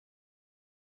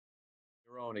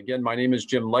Your own. Again, my name is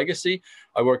Jim Lagacy.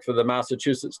 I work for the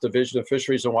Massachusetts Division of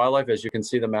Fisheries and Wildlife, as you can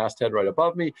see the masthead right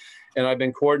above me. And I've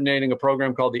been coordinating a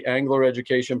program called the Angler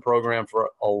Education Program for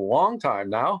a long time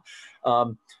now.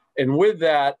 And with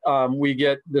that, we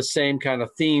get the same kind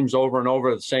of themes over and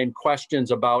over, the same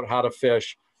questions about how to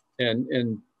fish.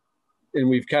 And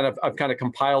I've kind of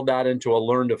compiled that into a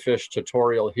Learn to Fish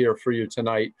tutorial here for you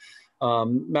tonight.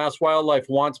 Mass Wildlife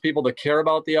wants people to care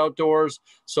about the outdoors.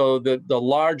 So the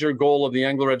larger goal of the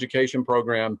Angler Education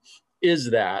Program is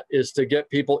to get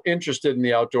people interested in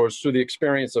the outdoors through the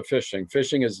experience of fishing.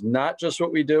 Fishing is not just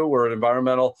what we do. We're an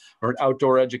environmental or an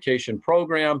outdoor education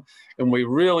program, and we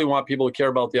really want people to care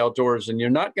about the outdoors. And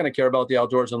you're not going to care about the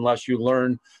outdoors unless you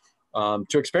learn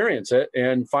to experience it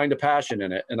and find a passion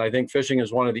in it. And I think fishing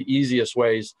is one of the easiest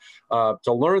ways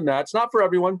to learn that. It's not for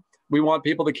everyone. We want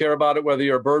people to care about it, whether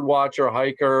you're a bird watcher,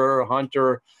 hiker,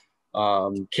 hunter,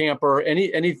 camper,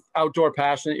 any outdoor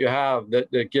passion that you have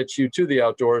that gets you to the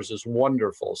outdoors is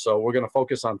wonderful. So we're going to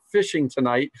focus on fishing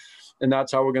tonight, and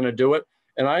that's how we're going to do it.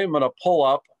 And I am going to pull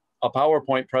up a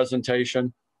PowerPoint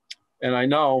presentation. And I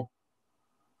know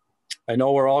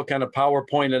we're all kind of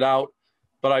PowerPointed out,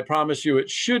 but I promise you it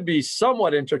should be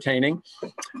somewhat entertaining.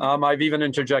 I've even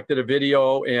interjected a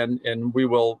video, and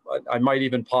I might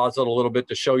even pause it a little bit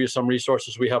to show you some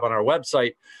resources we have on our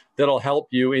website that'll help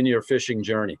you in your fishing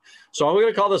journey. So I'm going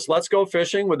to call this Let's Go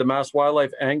Fishing with the Mass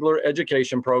Wildlife Angler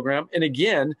Education Program. And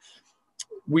again,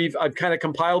 I've kind of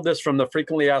compiled this from the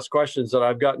frequently asked questions that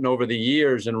I've gotten over the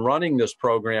years in running this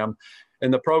program.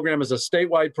 And the program is a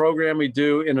statewide program we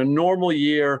do in a normal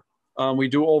year. We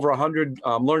do over 100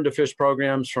 Learn to Fish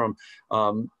programs, from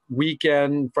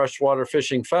weekend freshwater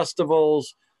fishing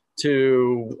festivals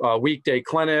to weekday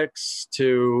clinics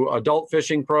to adult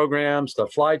fishing programs to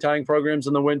fly tying programs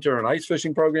in the winter and ice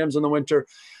fishing programs in the winter.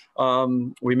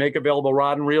 We make available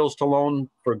rod and reels to loan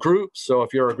for groups. So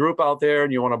if you're a group out there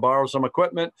and you want to borrow some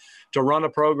equipment to run a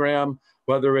program,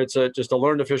 whether it's just a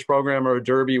Learn to Fish program or a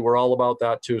derby, we're all about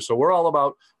that too. So we're all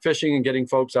about fishing and getting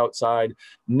folks outside,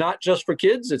 not just for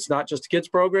kids. It's not just a kids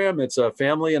program. It's a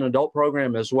family and adult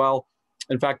program as well.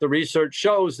 In fact, the research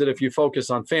shows that if you focus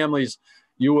on families,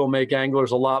 you will make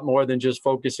anglers a lot more than just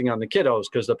focusing on the kiddos,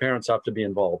 because the parents have to be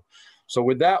involved. So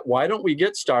with that, why don't we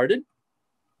get started?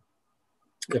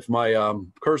 If my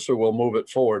cursor will move it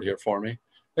forward here for me.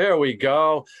 There we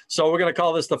go. So we're going to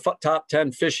call this the top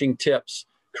 10 fishing tips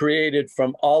created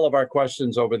from all of our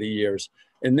questions over the years.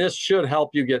 And this should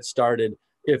help you get started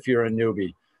if you're a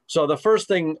newbie. So the first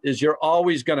thing is you're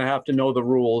always going to have to know the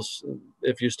rules.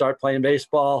 If you start playing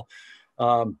baseball,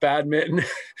 badminton,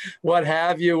 what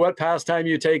have you, what pastime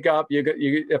you take up,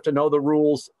 you have to know the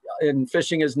rules. And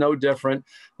fishing is no different.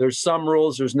 There's some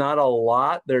rules. There's not a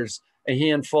lot. There's a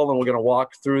handful, and we're going to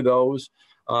walk through those.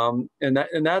 And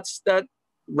that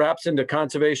wraps into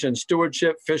conservation,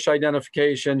 stewardship, fish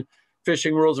identification,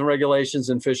 fishing rules and regulations,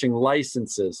 and fishing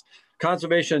licenses.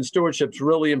 Conservation and stewardship is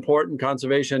really important.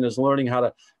 Conservation is learning how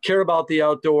to care about the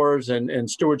outdoors, and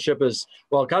stewardship is,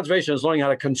 well, conservation is learning how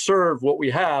to conserve what we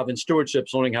have, and stewardship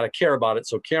is learning how to care about it.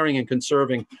 So caring and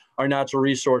conserving our natural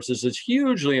resources is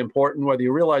hugely important, whether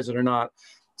you realize it or not,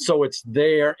 so it's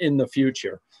there in the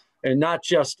future. And not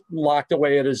just locked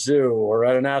away at a zoo or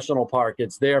at a national park.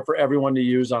 It's there for everyone to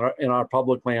use in our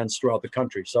public lands throughout the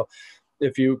country. So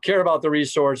if you care about the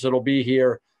resource, it'll be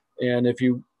here. And if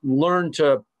you learn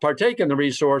to partake in the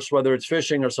resource, whether it's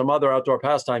fishing or some other outdoor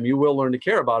pastime, you will learn to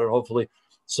care about it, hopefully,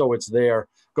 so it's there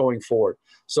going forward.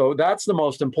 So that's the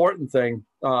most important thing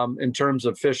in terms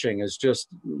of fishing, is just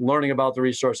learning about the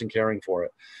resource and caring for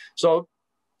it. So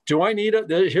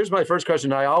here's my first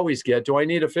question I always get. Do I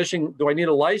need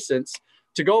a license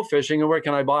to go fishing, and where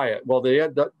can I buy it? Well,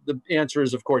 the answer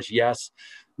is, of course, yes.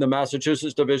 The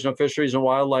Massachusetts Division of Fisheries and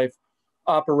Wildlife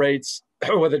operates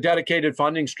with a dedicated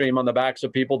funding stream on the backs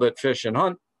of people that fish and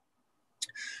hunt.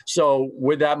 So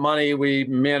with that money, we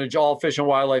manage all fish and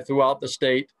wildlife throughout the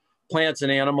state, plants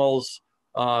and animals.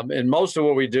 And most of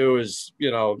what we do is,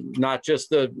 not just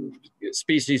the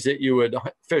species that you would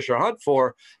fish or hunt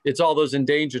for, it's all those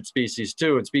endangered species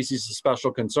too, and species of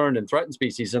special concern and threatened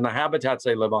species and the habitats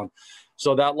they live on.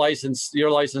 So that your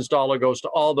license dollar goes to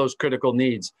all those critical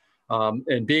needs.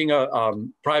 And being a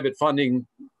private funding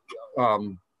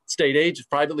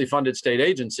privately funded state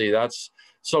agency, that's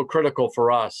so critical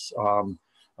for us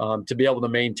to be able to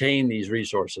maintain these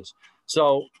resources.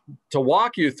 So to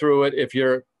walk you through it, if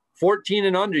you're 14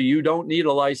 and under, you don't need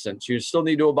a license. You still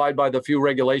need to abide by the few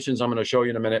regulations I'm going to show you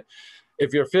in a minute.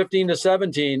 If you're 15 to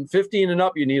 17, 15 and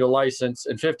up, you need a license.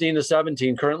 And 15 to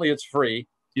 17, currently it's free.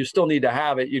 You still need to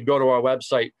have it. You'd go to our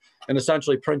website and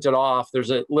essentially print it off.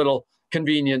 There's a little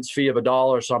convenience fee of $1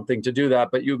 or something to do that,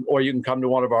 but you can come to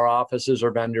one of our offices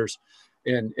or vendors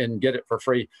and get it for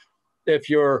free. If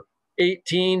you're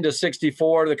 18 to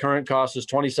 64, the current cost is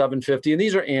 $27.50, and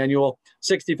these are annual.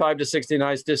 65 to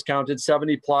 69 is discounted.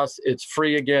 70 plus, it's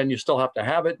free again. You still have to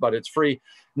have it, but it's free.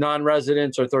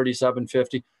 Non-residents are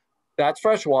 $37.50. That's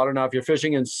fresh water. Now, if you're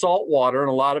fishing in salt water, and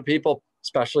a lot of people,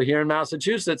 especially here in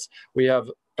Massachusetts, we have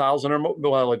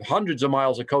hundreds of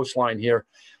miles of coastline here,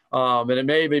 and it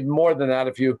may be more than that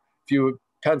if you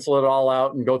pencil it all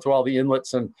out and go through all the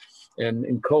inlets and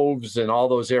coves and all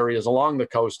those areas along the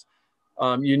coast.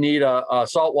 You need a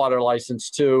saltwater license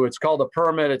too. It's called a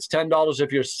permit. It's $10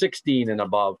 if you're 16 and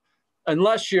above,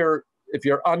 if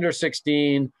you're under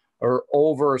 16 or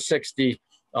over 60.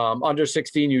 Under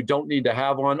 16, you don't need to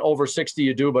have one. Over 60,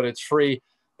 you do, but it's free.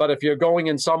 But if you're going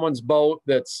in someone's boat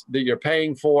that you're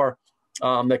paying for,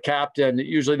 the captain,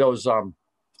 usually those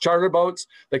charter boats,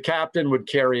 the captain would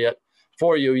carry it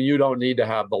for you. You don't need to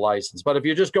have the license. But if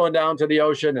you're just going down to the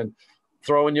ocean and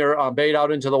throwing your bait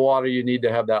out into the water, you need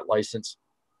to have that license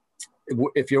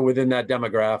if you're within that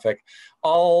demographic.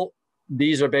 All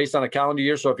these are based on a calendar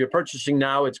year, so if you're purchasing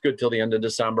now, it's good till the end of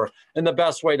December. And the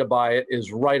best way to buy it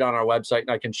is right on our website,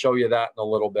 and I can show you that in a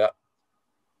little bit.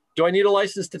 Do I need a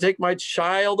license to take my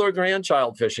child or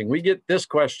grandchild fishing? We get this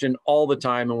question all the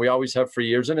time, and we always have for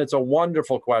years, and it's a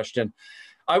wonderful question.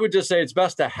 I would just say it's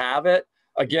best to have it,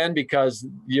 again, because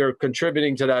you're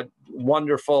contributing to that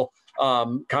wonderful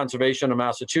conservation of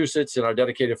Massachusetts and our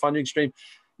dedicated funding stream.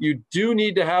 You do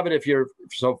need to have it if you're,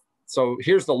 so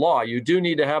here's the law. You do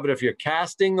need to have it if you're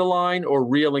casting the line or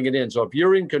reeling it in. So if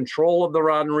you're in control of the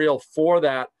rod and reel for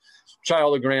that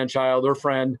child or grandchild or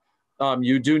friend,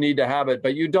 you do need to have it,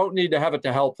 but you don't need to have it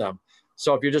to help them.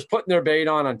 So if you're just putting their bait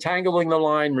on, untangling the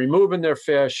line, removing their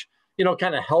fish,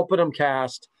 kind of helping them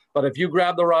cast. But if you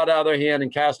grab the rod out of their hand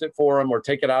and cast it for them, or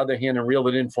take it out of their hand and reel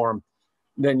it in for them,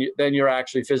 then you're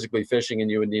actually physically fishing,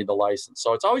 and you would need the license.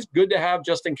 So it's always good to have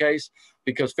just in case,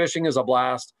 because fishing is a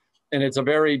blast, and it's a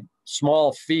very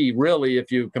small fee, really,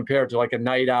 if you compare it to like a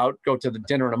night out, go to the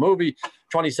dinner and a movie.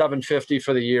 $27.50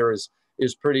 for the year is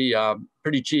pretty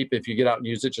cheap if you get out and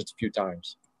use it just a few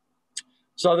times.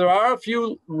 So there are a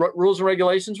few rules and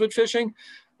regulations with fishing.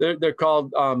 They're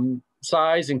called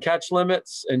size and catch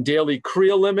limits and daily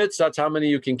creel limits. That's how many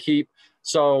you can keep.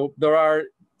 So there are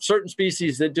certain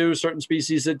species that do, certain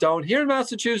species that don't. Here in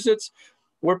Massachusetts,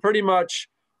 we're pretty much,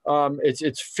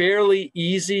 it's fairly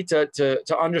easy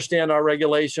to understand our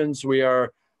regulations. We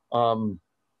are,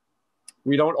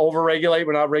 we don't overregulate.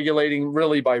 We're not regulating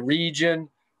really by region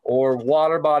or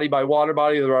water body by water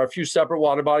body. There are a few separate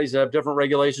water bodies that have different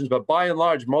regulations, but by and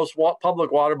large, most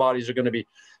public water bodies are going to be,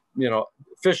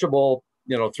 fishable,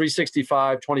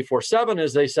 365, 24/7,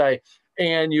 as they say,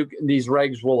 and these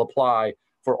regs will apply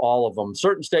for all of them.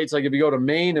 Certain states, like if you go to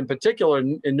Maine in particular,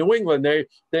 in New England,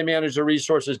 they manage the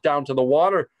resources down to the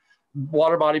water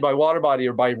body by water body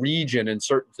or by region in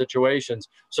certain situations.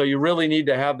 So you really need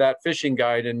to have that fishing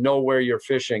guide and know where you're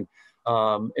fishing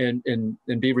and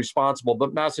be responsible.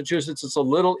 But Massachusetts, it's a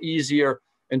little easier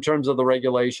in terms of the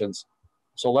regulations.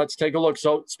 So let's take a look.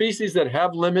 So species that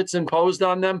have limits imposed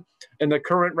on them, and the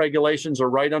current regulations are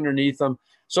right underneath them.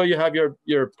 So you have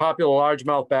your popular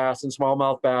largemouth bass and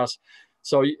smallmouth bass.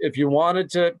 So if you wanted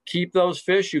to keep those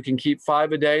fish, you can keep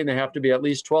 5 a day, and they have to be at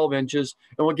least 12 inches.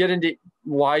 And we'll get into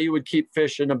why you would keep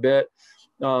fish in a bit.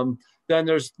 Then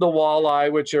there's the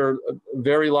walleye, which are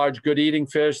very large, good eating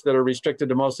fish that are restricted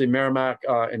to mostly Merrimack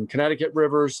and Connecticut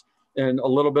rivers and a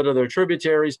little bit of their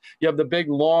tributaries. You have the big,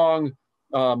 long,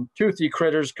 toothy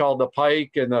critters called the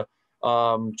pike and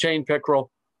the chain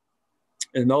pickerel.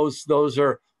 And those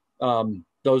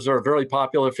are very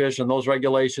popular fish, and those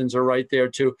regulations are right there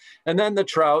too. And then the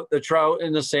trout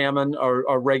and the salmon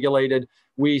are regulated.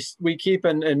 We keep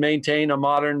and maintain a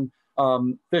modern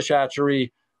fish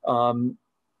hatchery,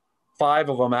 5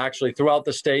 of them actually throughout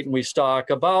the state, and we stock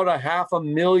about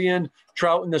 500,000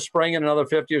 trout in the spring and another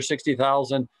 50 or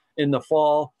 60,000 in the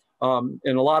fall. And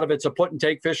a lot of it's a put and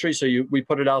take fishery, so we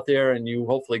put it out there and you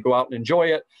hopefully go out and enjoy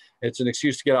it. It's an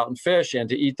excuse to get out and fish and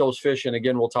to eat those fish. And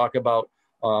again, we'll talk about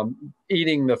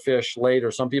eating the fish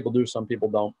later. Some people do, some people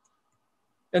don't.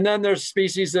 And then there's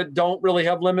species that don't really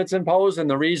have limits imposed, and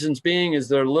the reasons being is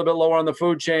they're a little bit lower on the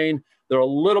food chain. They're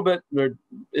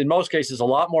in most cases, a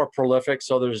lot more prolific,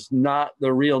 so there's not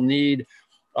the real need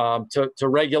to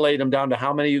regulate them down to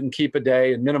how many you can keep a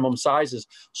day and minimum sizes.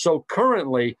 So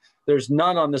currently, there's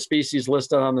none on the species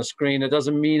listed on the screen. It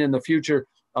doesn't mean in the future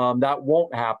that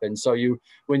won't happen. So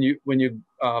when you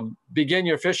begin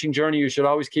your fishing journey, you should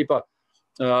always keep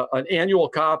an annual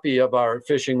copy of our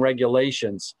fishing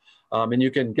regulations. And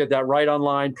you can get that right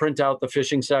online, print out the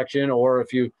fishing section, or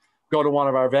if you go to one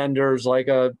of our vendors, like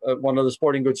one of the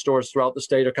sporting goods stores throughout the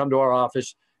state, or come to our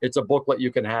office, it's a booklet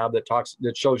you can have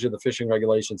that shows you the fishing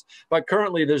regulations. But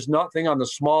currently, there's nothing on the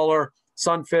smaller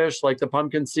sunfish like the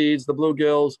pumpkin seeds, the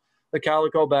bluegills, the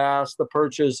calico bass, the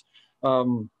perches,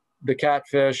 the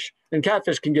catfish. And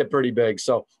catfish can get pretty big,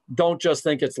 so don't just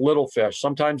think it's little fish.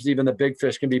 Sometimes even the big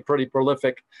fish can be pretty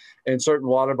prolific in certain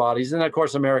water bodies, and of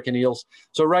course American eels.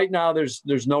 So right now there's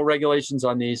no regulations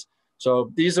on these. So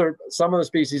these are some of the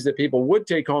species that people would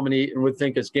take home and eat and would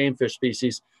think as game fish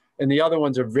species, and the other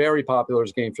ones are very popular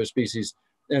as game fish species,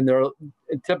 and they're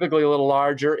typically a little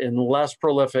larger and less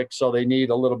prolific, so they need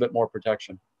a little bit more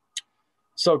protection.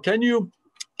 So can you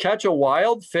catch a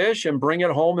wild fish and bring it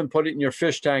home and put it in your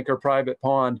fish tank or private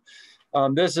pond?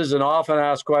 This is an often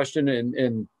asked question,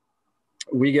 and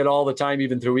we get all the time,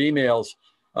 even through emails.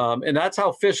 And that's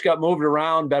how fish got moved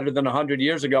around better than 100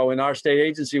 years ago. And our state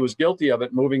agency was guilty of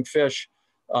it, moving fish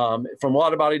from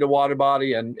water body to water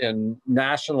body, and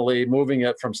nationally moving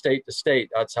it from state to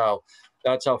state. That's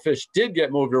how fish did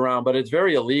get moved around, but it's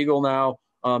very illegal now.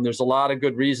 There's a lot of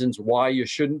good reasons why you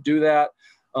shouldn't do that.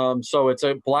 So it's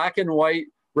a black and white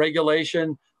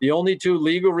regulation. The only two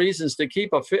legal reasons to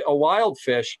keep a wild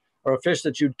fish, or a fish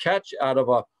that you'd catch out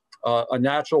of a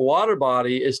natural water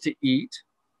body, is to eat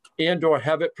and or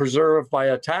have it preserved by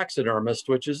a taxidermist,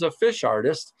 which is a fish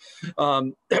artist.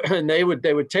 And they would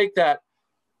take that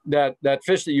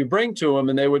fish that you bring to them,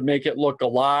 and they would make it look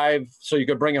alive so you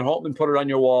could bring it home and put it on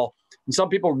your wall. And some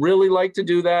people really like to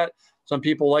do that. Some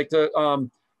people like to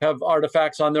have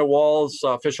artifacts on their walls,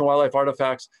 fish and wildlife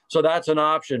artifacts. So that's an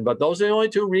option. But those are the only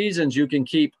two reasons you can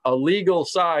keep a legal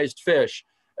sized fish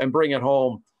and bring it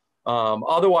home.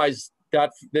 Otherwise,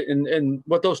 and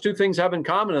what those two things have in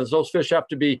common is those fish have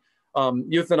to be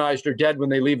euthanized or dead when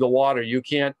they leave the water. You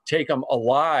can't take them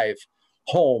alive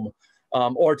home,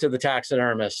 or to the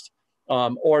taxidermist,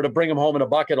 or to bring them home in a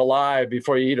bucket alive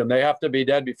before you eat them. They have to be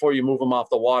dead before you move them off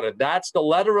the water. That's the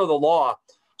letter of the law.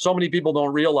 So many people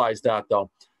don't realize that, though.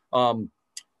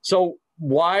 So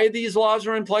why these laws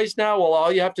are in place now? Well,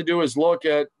 all you have to do is look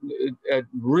at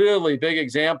really big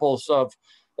examples of,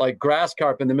 like, grass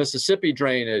carp in the Mississippi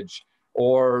drainage,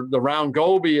 or the round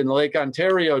goby in the Lake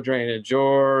Ontario drainage,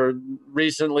 or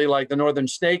recently like the northern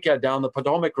snakehead down the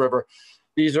Potomac River.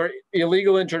 These are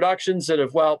illegal introductions that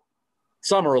have, well,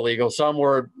 some are illegal, some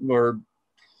were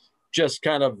just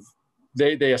kind of,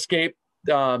 they escaped.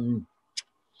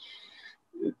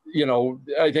 You know,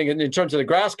 I think in terms of the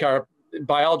grass carp,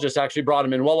 biologists actually brought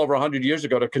them in well over 100 years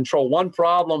ago to control one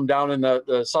problem down in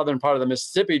the southern part of the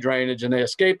Mississippi drainage, and they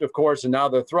escaped, of course, and now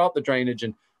they're throughout the drainage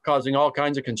and causing all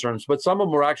kinds of concerns. But some of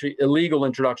them were actually illegal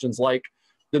introductions, like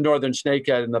the northern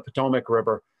snakehead in the Potomac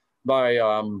River,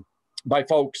 by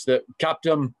folks that kept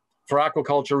them for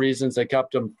aquaculture reasons. They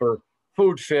kept them for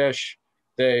food fish,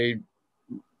 they,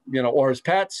 you know, or as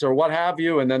pets or what have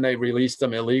you, and then they released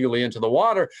them illegally into the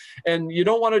water. And you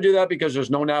don't want to do that because there's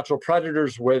no natural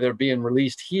predators where they're being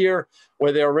released here,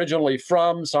 where they're originally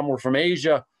from. Some were from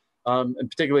Asia, and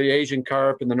particularly Asian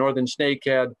carp and the northern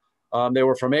snakehead. They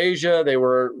were from Asia. They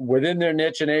were within their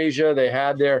niche in Asia. They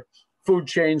had their food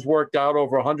chains worked out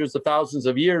over hundreds of thousands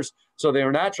of years, so they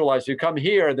were naturalized. You come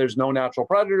here, there's no natural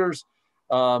predators,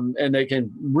 and they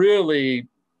can really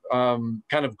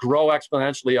kind of grow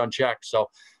exponentially unchecked. So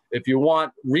if you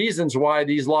want reasons why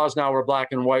these laws now are black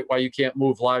and white, why you can't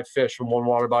move live fish from one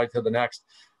water body to the next,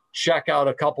 check out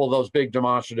a couple of those big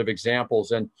demonstrative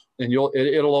examples, and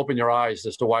it'll open your eyes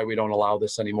as to why we don't allow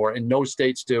this anymore. And no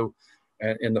states do,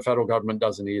 and the federal government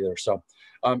doesn't either. So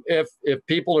if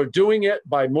people are doing it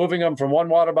by moving them from one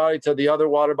water body to the other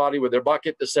water body with their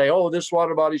bucket to say, oh, this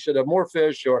water body should have more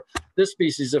fish, or this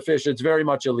species of fish, it's very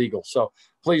much illegal. So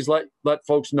please let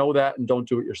folks know that, and don't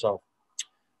do it yourself.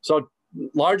 So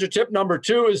larger tip number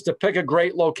 2 is to pick a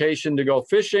great location to go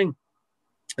fishing.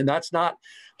 And that's not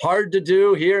hard to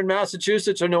do here in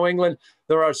Massachusetts or New England.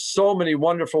 There are so many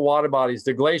wonderful water bodies.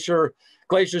 The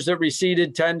glaciers that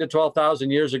receded 10 to 12,000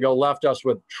 years ago left us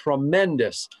with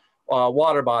tremendous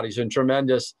water bodies and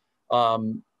tremendous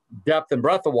depth and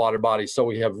breadth of water bodies. So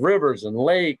we have rivers and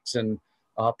lakes and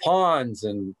ponds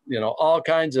and, you know, all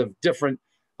kinds of different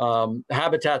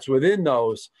habitats within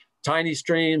those. Tiny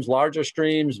streams, larger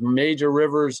streams, major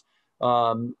rivers.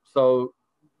 So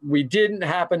we didn't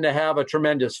happen to have a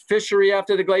tremendous fishery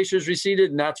after the glaciers receded,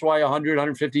 and that's why 100,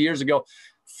 150 years ago,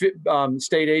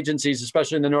 state agencies,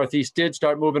 especially in the Northeast, did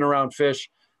start moving around fish.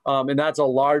 And that's a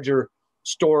larger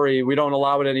story. We don't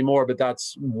allow it anymore, but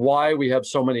that's why we have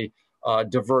so many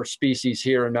diverse species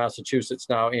here in Massachusetts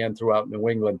now and throughout New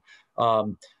England.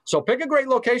 So pick a great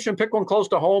location, pick one close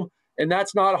to home. and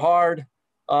that's not hard.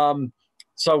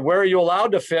 So where are you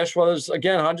allowed to fish? Well, there's,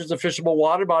 again, hundreds of fishable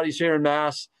water bodies here in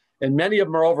Mass, and many of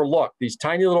them are overlooked. These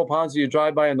tiny little ponds that you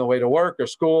drive by on the way to work or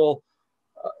school,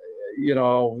 you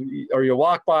know, or you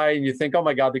walk by and you think, oh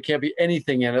my God, there can't be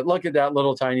anything in it. Look at that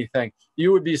little tiny thing.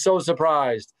 You would be so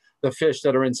surprised, the fish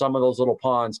that are in some of those little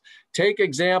ponds. Take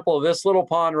example of this little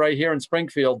pond right here in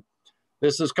Springfield.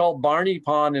 This is called Barney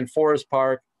Pond in Forest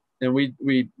Park. And we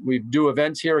do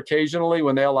events here occasionally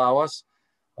when they allow us.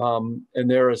 And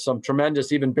there is some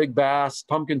tremendous, even big bass,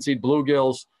 pumpkin seed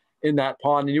bluegills in that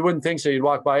pond. And you wouldn't think so. You'd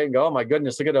walk by it and go, oh my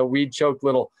goodness, look at a weed-choked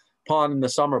little pond in the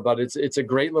summer. But it's a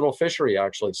great little fishery,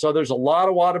 actually. So there's a lot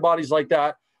of water bodies like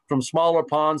that, from smaller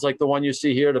ponds like the one you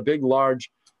see here to big,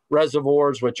 large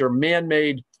reservoirs, which are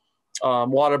man-made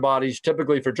water bodies,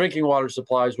 typically for drinking water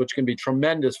supplies, which can be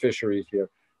tremendous fisheries here.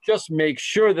 Just make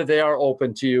sure that they are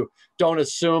open to you. Don't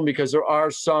assume, because there are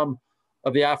some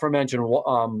of the aforementioned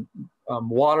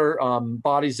water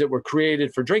bodies that were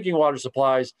created for drinking water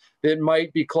supplies that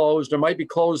might be closed or might be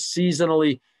closed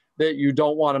seasonally, that you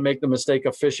don't want to make the mistake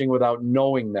of fishing without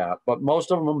knowing that. But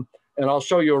most of them, and I'll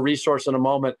show you a resource in a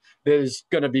moment, that is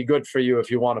going to be good for you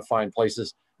if you want to find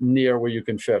places near where you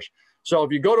can fish. So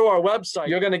if you go to our website,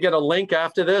 you're going to get a link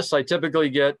after this. I typically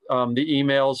get the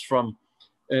emails from,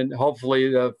 and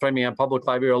hopefully the Framingham Public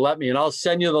Library will let me, and I'll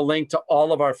send you the link to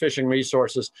all of our fishing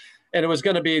resources. And it was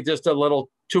going to be just a little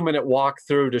 2-minute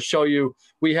walkthrough to show you,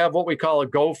 we have what we call a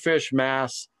Go Fish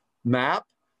Mass map.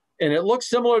 And it looks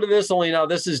similar to this, only now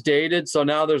this is dated. So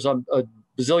now there's a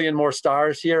bazillion more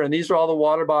stars here. And these are all the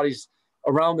water bodies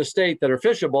around the state that are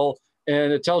fishable.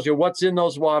 And it tells you what's in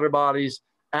those water bodies,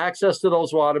 access to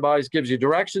those water bodies, gives you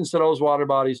directions to those water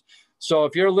bodies. So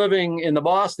if you're living in the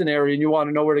Boston area and you want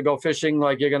to know where to go fishing,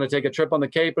 like you're going to take a trip on the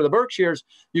Cape or the Berkshires,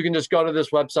 you can just go to this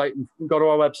website and go to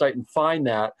our website and find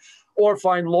that, or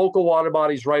find local water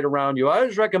bodies right around you. I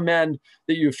always recommend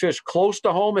that you fish close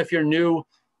to home if you're new.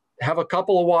 Have a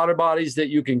couple of water bodies that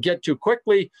you can get to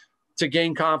quickly to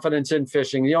gain confidence in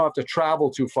fishing. You don't have to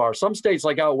travel too far. Some states,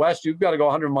 like out west, you've got to go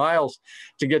 100 miles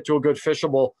to get to a good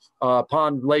fishable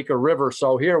pond, lake, or river.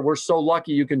 So here, we're so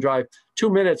lucky you can drive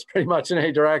 2 minutes pretty much in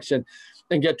any direction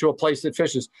and get to a place that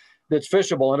fishes, that's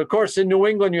fishable. And of course, in New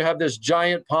England, you have this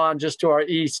giant pond just to our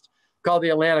east called the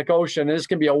Atlantic Ocean. And this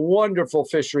can be a wonderful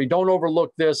fishery. Don't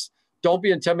overlook this. Don't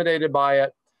be intimidated by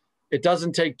it. It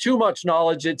doesn't take too much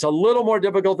knowledge. It's a little more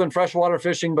difficult than freshwater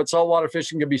fishing, but saltwater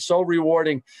fishing can be so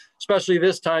rewarding, especially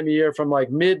this time of year, from like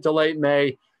mid to late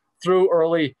May through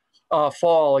early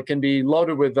fall. It can be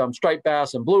loaded with striped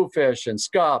bass and bluefish and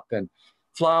scup and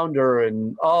flounder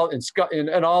and all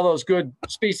those good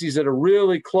species that are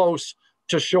really close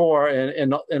to shore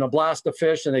and a blast of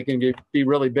fish, and they can be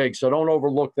really big. So don't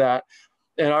overlook that.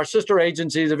 And our sister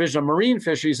agency, the Division of Marine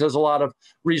Fisheries, has a lot of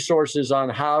resources on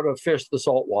how to fish the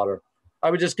saltwater.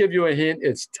 I would just give you a hint.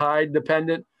 It's tide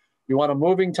dependent. You want a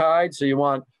moving tide, so you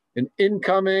want an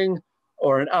incoming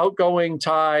or an outgoing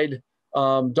tide.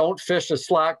 Don't fish a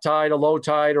slack tide, a low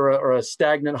tide, or a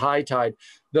stagnant high tide.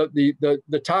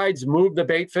 The tides move the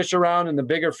bait fish around, and the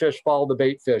bigger fish follow the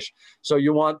bait fish. So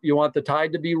you want the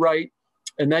tide to be right,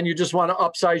 and then you just want to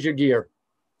upsize your gear.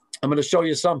 I'm going to show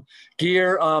you some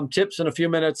gear tips in a few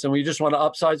minutes, and we just want to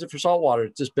upsize it for saltwater.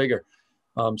 It's just bigger.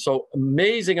 So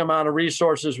amazing amount of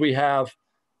resources we have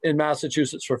in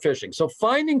Massachusetts for fishing. So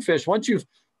finding fish, once you've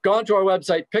gone to our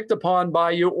website, picked a pond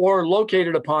by you, or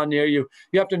located a pond near you,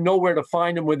 you have to know where to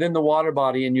find them within the water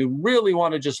body, and you really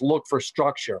want to just look for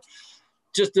structure.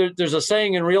 There's a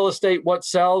saying in real estate, what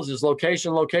sells is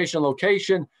location, location,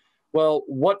 location. Well,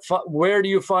 where do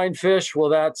you find fish? Well,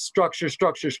 that's structure,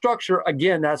 structure, structure.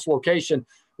 Again, that's location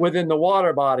within the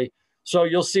water body. So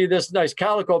you'll see this nice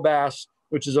calico bass,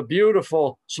 which is a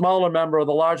beautiful, smaller member of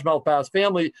the largemouth bass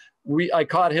family. I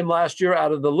caught him last year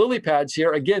out of the lily pads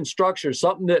here. Again, structure,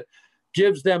 something that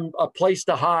gives them a place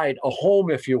to hide, a home,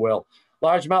 if you will.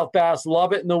 Largemouth bass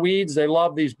love it in the weeds. They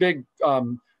love these big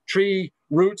tree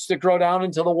roots that grow down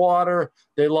into the water.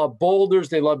 They love boulders.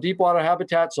 They love deep water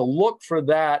habitat. So look for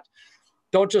that.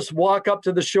 Don't just walk up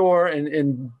to the shore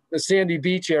in the sandy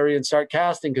beach area and start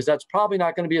casting, because that's probably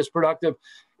not going to be as productive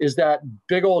as that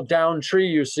big old down tree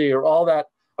you see, or all that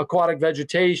aquatic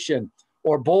vegetation,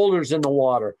 or boulders in the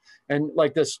water. And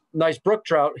like this nice brook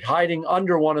trout hiding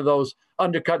under one of those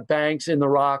undercut banks in the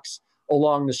rocks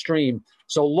along the stream.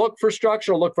 So look for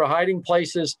structure, look for hiding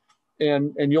places,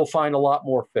 and you'll find a lot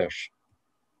more fish.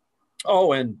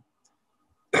 Oh, and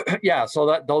yeah,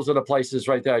 so those are the places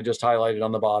right there I just highlighted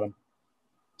on the bottom.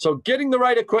 So getting the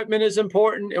right equipment is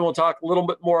important, and we'll talk a little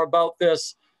bit more about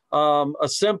this.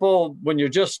 When you're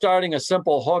just starting, a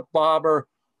simple hook, bobber,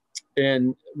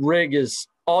 and rig is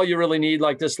all you really need,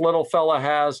 like this little fella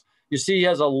has. You see he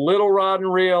has a little rod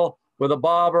and reel with a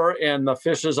bobber, and the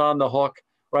fish is on the hook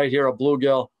right here, a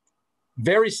bluegill.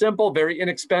 Very simple, very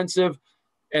inexpensive,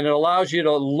 and it allows you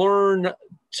to learn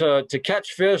to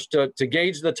catch fish, to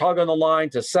gauge the tug on the line,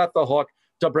 to set the hook,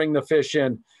 to bring the fish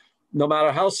in. No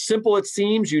matter how simple it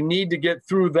seems, you need to get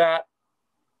through that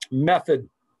method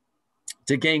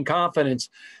to gain confidence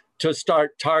to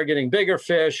start targeting bigger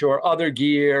fish or other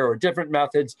gear or different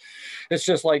methods. It's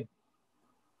just like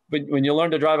when you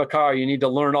learn to drive a car, you need to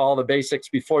learn all the basics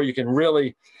before you can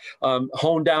really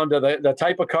hone down to the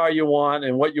type of car you want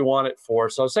and what you want it for.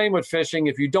 So same with fishing.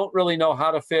 If you don't really know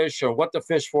how to fish or what to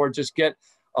fish for, just get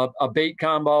a bait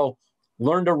combo,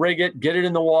 learn to rig it, get it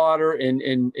in the water,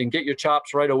 and get your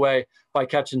chops right away by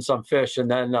catching some fish. And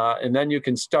then you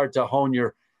can start to hone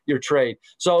your trade.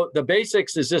 So the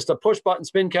basics is just a push button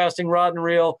spin casting rod and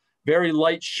reel, very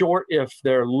light, short. If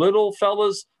they're little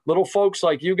fellas, little folks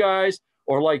like you guys,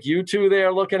 or like you two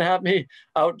there looking at me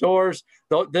outdoors,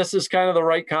 this is kind of the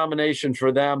right combination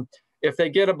for them. If they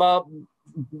get about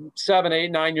 7,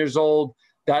 8, 9 years old,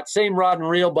 that same rod and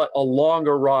reel, but a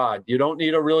longer rod. You don't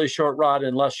need a really short rod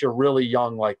unless you're really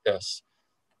young like this.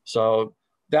 So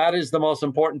that is the most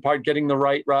important part, getting the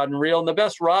right rod and reel. And the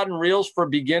best rod and reels for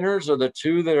beginners are the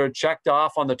two that are checked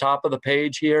off on the top of the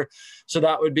page here. So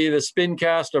that would be the spin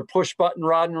cast or push button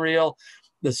rod and reel,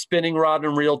 the spinning rod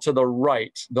and reel to the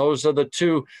right. Those are the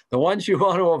two. The ones you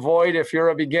want to avoid if you're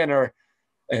a beginner,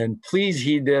 and please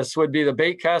heed this, would be the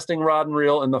bait casting rod and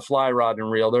reel and the fly rod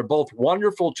and reel. They're both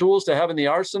wonderful tools to have in the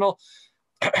arsenal,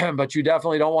 but you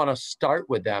definitely don't want to start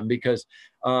with them because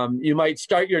you might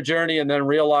start your journey and then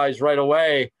realize right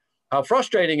away how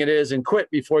frustrating it is and quit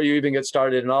before you even get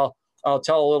started. And I'll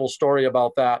tell a little story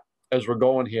about that as we're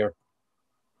going here.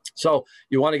 So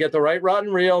you want to get the right rod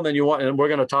and reel, and then and we're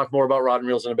going to talk more about rod and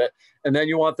reels in a bit. And then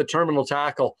you want the terminal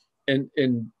tackle, and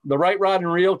the right rod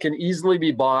and reel can easily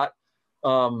be bought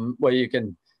where you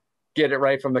can get it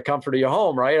right from the comfort of your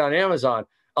home, right, on Amazon.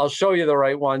 I'll show you the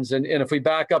right ones. And if we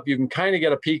back up, you can kind of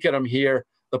get a peek at them here.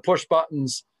 The push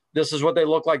buttons, this is what they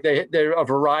look like. They're a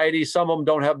variety. Some of them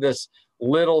don't have this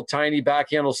little tiny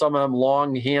back handle. Some of them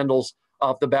long handles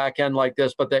off the back end like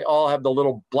this, but they all have the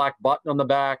little black button on the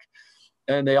back,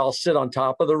 and they all sit on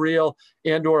top of the reel,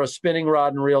 and or a spinning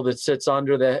rod and reel that sits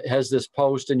under that has this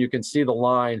post, and you can see the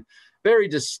line. Very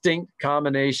distinct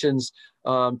combinations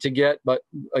to get. But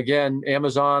again,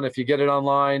 Amazon, if you get it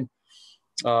online,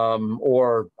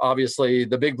 or obviously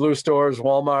the big blue stores,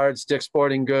 Walmart, Dick's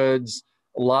Sporting Goods,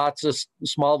 lots of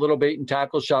small little bait and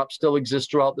tackle shops still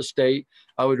exist throughout the state.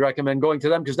 I would recommend going to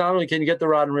them because not only can you get the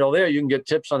rod and reel there, you can get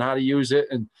tips on how to use it,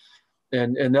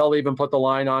 and they'll even put the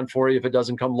line on for you if it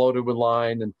doesn't come loaded with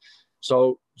line. And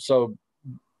so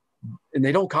and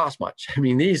they don't cost much. I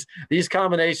mean, these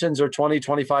combinations are $20,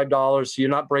 $25, so you're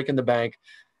not breaking the bank.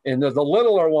 And the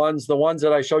littler ones, the ones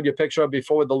that I showed you a picture of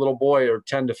before with the little boy, are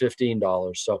 $10 to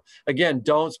 $15. So again,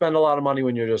 don't spend a lot of money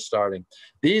when you're just starting.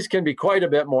 These can be quite a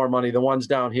bit more money. The ones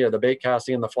down here, the bait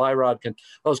casting and the fly rod,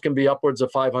 those can be upwards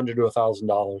of $500 to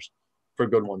 $1,000 for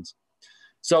good ones.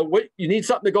 So you need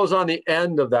something that goes on the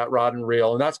end of that rod and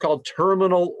reel, and that's called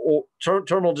terminal.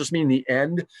 Terminal just mean the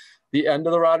end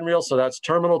of the rod and reel. So that's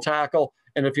terminal tackle.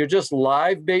 And if you're just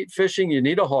live bait fishing, you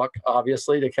need a hook,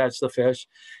 obviously, to catch the fish.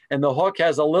 And the hook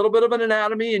has a little bit of an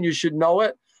anatomy, and you should know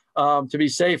it to be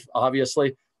safe,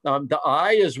 obviously. The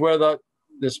eye is where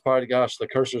this part, gosh, the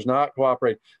cursor's not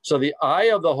cooperating. So the eye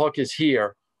of the hook is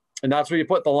here, and that's where you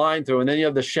put the line through. And then you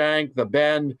have the shank, the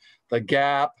bend, the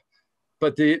gap.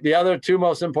 But the other two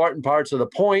most important parts are the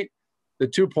point, the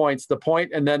 2 points, the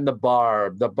point, and then the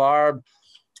barb. The barb,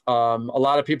 a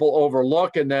lot of people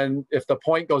overlook, and then if the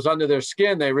point goes under their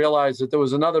skin, they realize that there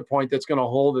was another point that's going to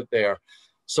hold it there.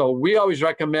 So we always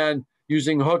recommend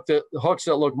using hooks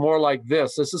that look more like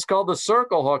this. This is called the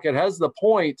circle hook. It has the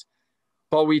point,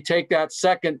 but we take that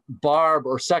second barb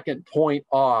or second point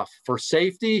off. For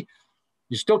safety,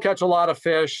 you still catch a lot of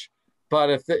fish, but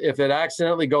if it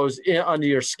accidentally goes under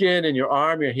your skin and your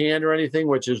arm, your hand, or anything,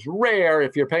 which is rare,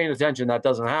 if you're paying attention, that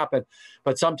doesn't happen.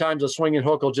 But sometimes a swinging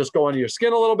hook will just go under your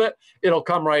skin a little bit. It'll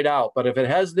come right out. But if it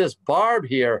has this barb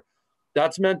here,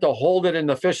 that's meant to hold it in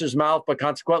the fish's mouth, but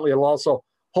consequently, it'll also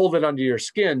hold it under your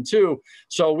skin too.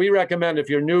 So we recommend, if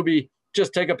you're a newbie,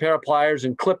 just take a pair of pliers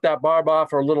and clip that barb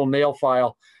off, or a little nail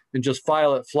file, and just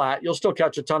file it flat. You'll still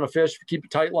catch a ton of fish. Keep a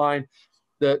tight line.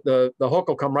 The hook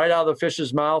will come right out of the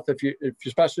fish's mouth,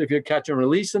 especially if you're catch and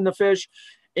releasing the fish.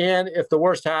 And if the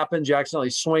worst happens, you accidentally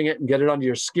swing it and get it under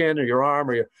your skin or your arm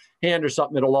or your hand or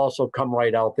something, it'll also come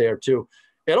right out there too.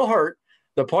 It'll hurt.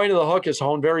 The point of the hook is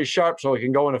honed very sharp so it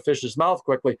can go in a fish's mouth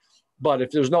quickly. But if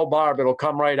there's no barb, it'll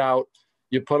come right out.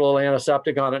 you put a little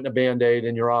antiseptic on it and a Band-Aid,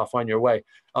 and you're off on your way.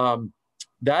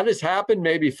 That has happened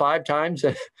maybe 5 times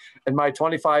in my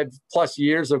 25 plus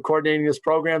years of coordinating this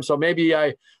program. So maybe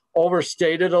I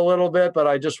overstated a little bit, but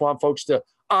I just want folks to,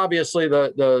 obviously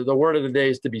the word of the day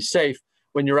is to be safe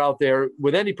when you're out there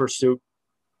with any pursuit.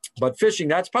 But fishing,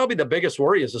 that's probably the biggest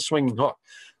worry, is a swinging hook.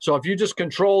 So if you just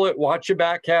control it, watch your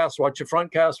back cast, watch your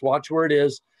front cast, watch where it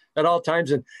is at all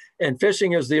times. And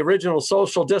fishing is the original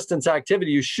social distance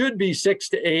activity. You should be 6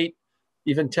 to 8,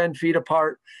 even 10 feet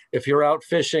apart if you're out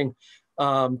fishing.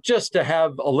 Just to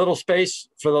have a little space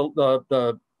for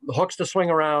the hooks to swing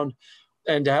around,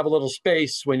 and to have a little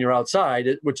space when you're outside,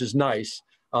 which is nice.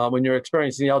 When you're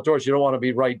experiencing the outdoors, you don't want to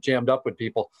be right jammed up with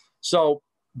people. So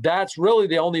that's really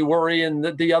the only worry.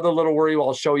 And the other little worry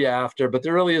I'll show you after, but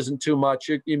there really isn't too much.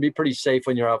 You can be pretty safe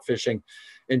when you're out fishing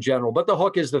in general. But the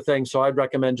hook is the thing, so I'd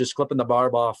recommend just clipping the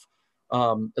barb off,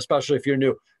 especially if you're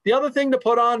new. The other thing to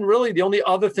put on, really the only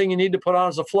other thing you need to put on,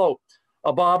 is a float.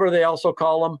 A bobber, they also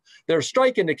call them. They're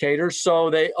strike indicators, so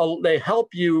they help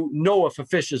you know if a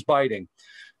fish is biting.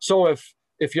 So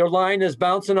if your line is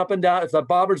bouncing up and down, if the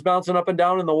bobber's bouncing up and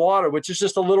down in the water, which is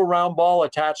just a little round ball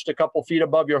attached a couple feet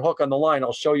above your hook on the line,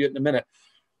 I'll show you it in a minute,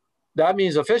 that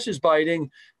means a fish is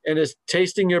biting and is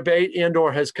tasting your bait, and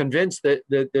or has convinced that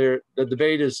the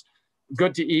bait is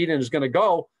good to eat and is going to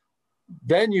go.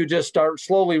 Then you just start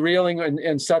slowly reeling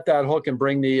and set that hook and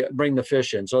bring the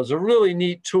fish in. So it's a really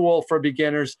neat tool for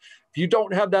beginners. If you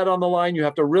don't have that on the line, you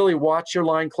have to really watch your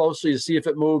line closely to see if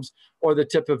it moves, or the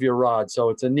tip of your rod. So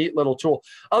it's a neat little tool.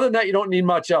 Other than that, you don't need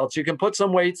much else. You can put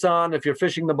some weights on if you're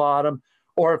fishing the bottom,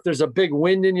 or if there's a big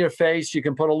wind in your face, you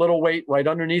can put a little weight right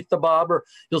underneath the bobber.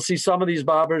 You'll see some of these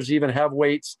bobbers even have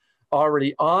weights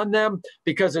already on them,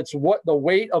 because it's the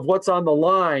weight of what's on the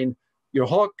line, your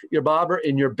hook, your bobber,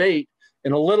 and your bait,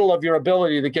 and a little of your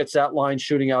ability that gets that line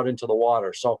shooting out into the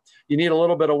water. So you need a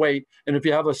little bit of weight. And if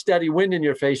you have a steady wind in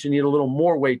your face, you need a little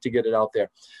more weight to get it out there.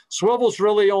 Swivels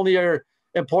really only are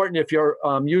important if you're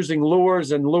using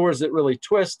lures, and lures that really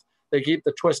twist. They keep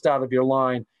the twist out of your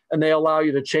line, and they allow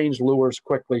you to change lures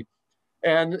quickly.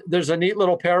 And there's a neat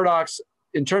little paradox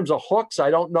in terms of hooks.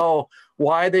 I don't know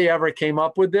why they ever came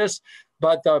up with this,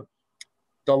 but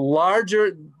the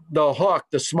larger the hook,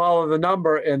 the smaller the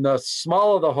number, and the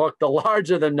smaller the hook, the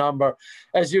larger the number,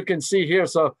 as you can see here.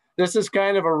 So this is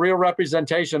kind of a real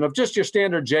representation of just your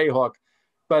standard J hook.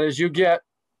 But as you get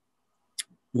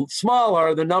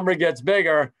smaller, the number gets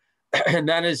bigger. And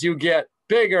then as you get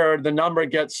bigger, the number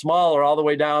gets smaller, all the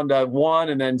way down to 1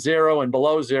 and then 0, and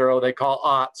below 0, they call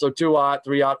aught. So 2-aught,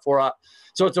 3-aught, 4-aught.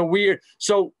 So it's a weird,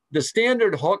 so the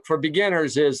standard hook for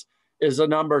beginners is a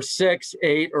number 6,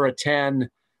 8, or a 10.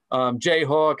 J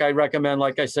hook, I recommend,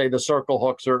 like I say, the circle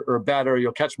hooks are better.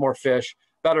 You'll catch more fish.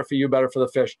 Better for you, better for the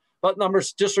fish. But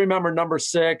numbers, just remember number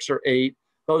 6 or 8.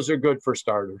 Those are good for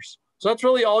starters. So that's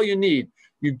really all you need.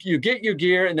 You get your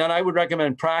gear, and then I would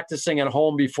recommend practicing at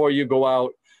home before you go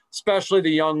out, especially the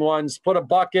young ones. Put a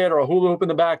bucket or a hula hoop in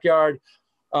the backyard.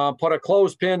 Put a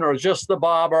clothespin or just the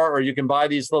bobber, or you can buy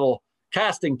these little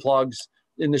casting plugs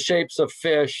in the shapes of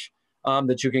fish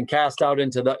that you can cast out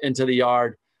into the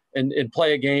yard. And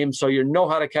play a game, so you know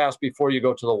how to cast before you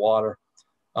go to the water.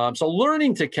 So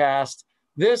learning to cast,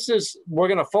 we're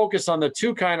going to focus on the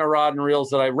 2 kind of rod and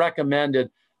reels that I recommended,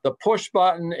 the push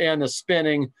button and the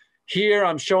spinning. Here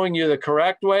I'm showing you the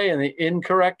correct way and the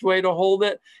incorrect way to hold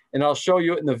it, and I'll show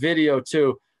you it in the video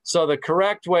too. So the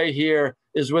correct way here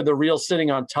is with the reel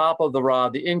sitting on top of the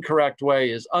rod. The incorrect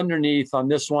way is underneath on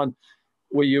this one,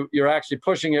 where you're actually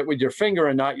pushing it with your finger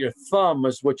and not your thumb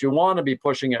is what you want to be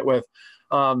pushing it with.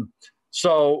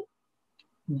 So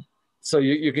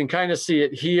you can kind of see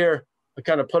it here. I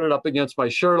kind of put it up against my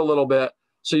shirt a little bit.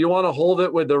 So you want to hold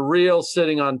it with the reel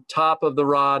sitting on top of the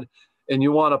rod, and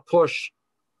you want to push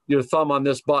your thumb on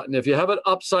this button. If you have it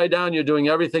upside down, you're doing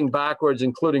everything backwards,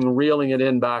 including reeling it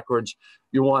in backwards.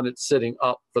 You want it sitting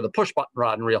up for the push button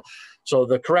rod and reel. So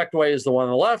the correct way is the one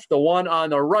on the left. The one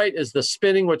on the right is the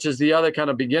spinning, which is the other kind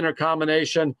of beginner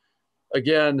combination.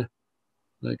 Again,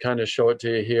 I kind of show it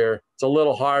to you here. It's a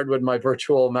little hard with my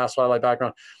virtual Mass Wildlife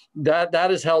background.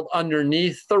 That is held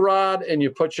underneath the rod, and you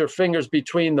put your fingers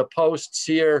between the posts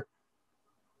here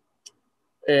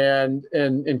and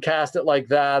cast it like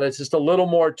that. It's just a little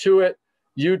more to it.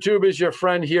 YouTube is your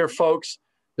friend here, folks.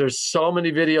 There's so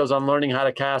many videos on learning how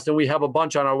to cast, and we have a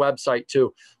bunch on our website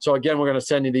too. So again, we're going to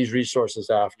send you these resources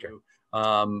after.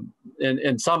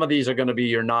 And some of these are going to be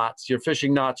your knots. Your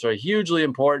fishing knots are hugely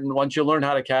important. Once you learn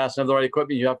how to cast and have the right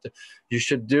equipment, you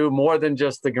should do more than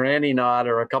just the granny knot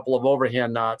or a couple of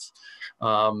overhand knots.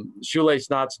 Shoelace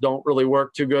knots don't really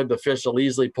work too good. The fish will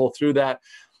easily pull through that.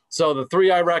 So the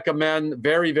three I recommend,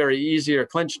 very, very easy, are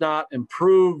clinch knot,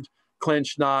 improved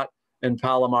clinch knot, and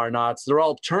Palomar knots. They're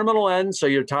all terminal ends, so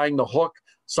you're tying the hook,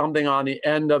 something on the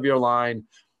end of your line.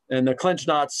 And the clinch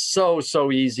knot's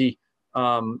so easy.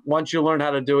 Once you learn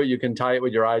how to do it, you can tie it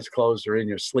with your eyes closed or in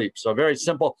your sleep. So very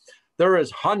simple. There is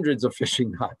hundreds of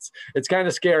fishing knots. It's kind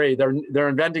of scary. They're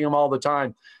inventing them all the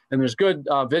time. And there's good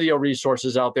video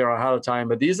resources out there on how to tie them.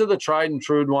 But these are the tried and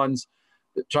true ones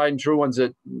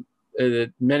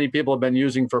that many people have been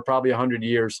using for probably 100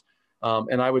 years.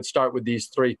 And I would start with these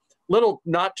three. Little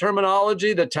knot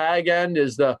terminology, the tag end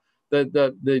is the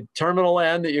terminal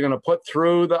end that you're going to put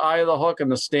through the eye of the hook,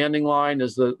 and the standing line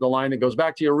is the line that goes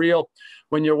back to your reel.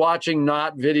 When you're watching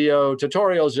knot video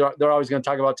tutorials, they're always going to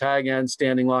talk about tag end,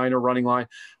 standing line, or running line.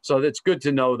 So it's good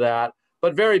to know that.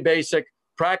 But very basic.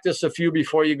 Practice a few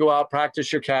before you go out.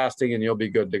 Practice your casting, and you'll be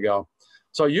good to go.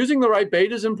 So using the right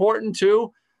bait is important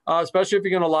too. Especially if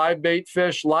you're going to live bait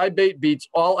fish. Live bait beats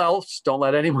all else. Don't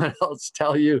let anyone else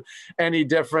tell you any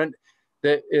different.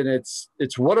 And it's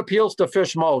what appeals to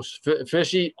fish most.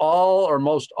 Fish eat all or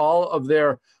most all of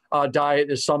their diet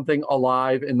is something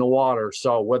alive in the water.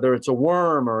 So whether it's a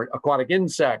worm or aquatic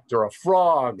insect or a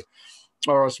frog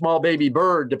or a small baby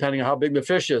bird, depending on how big the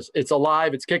fish is, it's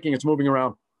alive, it's kicking, it's moving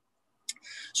around.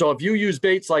 So if you use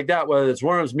baits like that, whether it's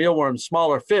worms, mealworms,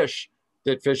 smaller fish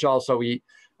that fish also eat,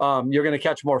 you're going to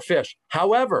catch more fish.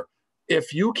 However,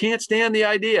 if you can't stand the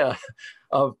idea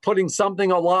of putting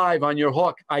something alive on your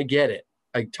hook, I get it.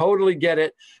 I totally get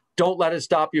it. Don't let it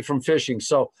stop you from fishing.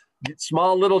 So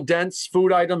small little dense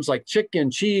food items like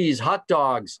chicken, cheese, hot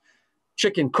dogs,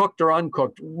 chicken cooked or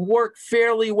uncooked work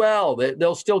fairly well.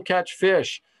 They'll still catch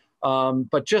fish.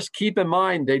 But just keep in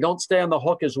mind, they don't stay on the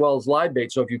hook as well as live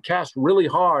bait. So if you cast really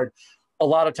hard, a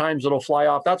lot of times it'll fly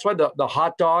off. That's why the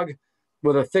hot dog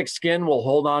with a thick skin will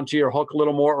hold on to your hook a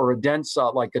little more, or a dense,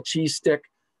 like a cheese stick,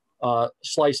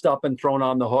 sliced up and thrown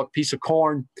on the hook. Piece of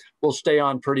corn will stay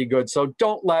on pretty good. So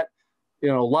don't let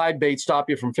live bait stop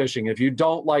you from fishing. If you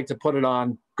don't like to put it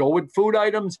on, go with food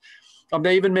items.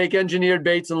 They even make engineered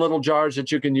baits in little jars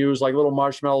that you can use, like little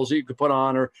marshmallows that you could put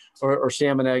on, or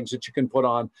salmon eggs that you can put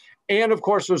on. And of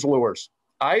course, there's lures.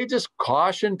 I just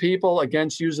caution people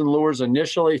against using lures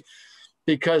initially,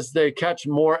 because they catch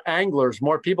more anglers,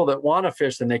 more people that want to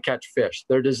fish than they catch fish.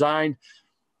 They're designed,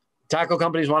 tackle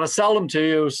companies want to sell them to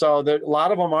you, so a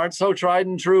lot of them aren't so tried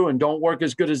and true and don't work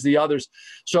as good as the others.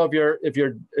 So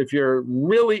if you're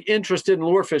really interested in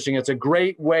lure fishing, it's a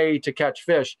great way to catch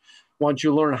fish. Once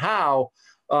you learn how,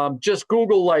 just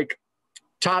Google like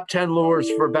top 10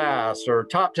 lures for bass or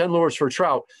top 10 lures for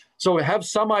trout. So have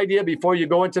some idea before you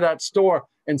go into that store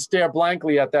and stare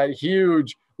blankly at that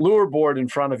huge lure board in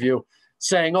front of you,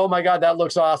 saying, oh my God, that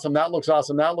looks awesome, that looks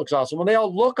awesome, that looks awesome. Well, they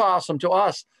all look awesome to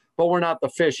us, but we're not the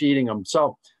fish eating them,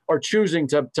 or choosing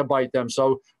to bite them.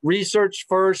 So research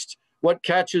first what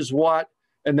catches what,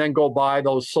 and then go buy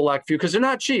those select few, because they're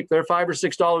not cheap. They're $5 or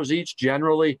 $6 each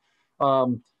generally.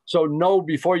 So know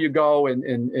before you go and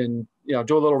do a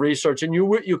little research, and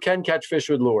you can catch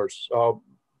fish with lures. So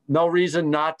no reason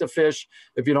not to fish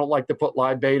if you don't like to put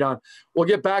live bait on. We'll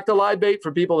get back to live bait for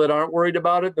people that aren't worried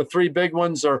about it. The three big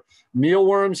ones are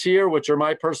mealworms here, which are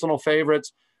my personal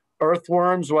favorites,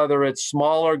 earthworms, whether it's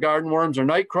smaller garden worms or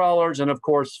night crawlers, and of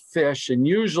course fish. And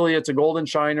usually it's a golden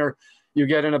shiner you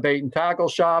get in a bait and tackle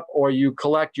shop, or you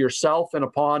collect yourself in a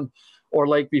pond or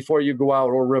lake before you go out,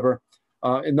 or river.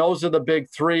 And those are the big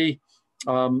three.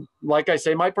 Like I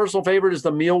say, my personal favorite is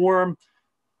the mealworm.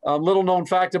 Little known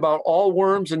fact about all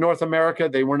worms in North America,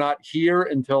 they were not here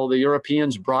until the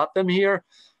Europeans brought them here.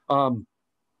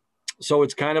 So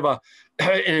it's kind of an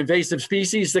invasive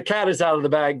species. The cat is out of the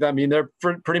bag. I mean, they're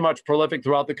pretty much prolific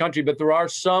throughout the country, but there are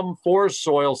some forest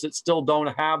soils that still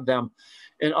don't have them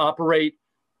and operate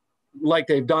like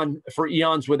they've done for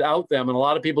eons without them. And a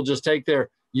lot of people just take their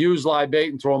used live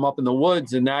bait and throw them up in the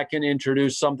woods, and that can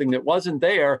introduce something that wasn't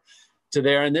there to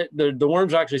there. And the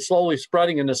worms are actually slowly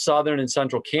spreading into southern and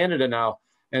central Canada now.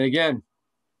 And again,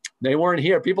 they weren't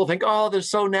here. People think, oh, they're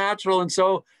so natural and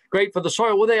so great for the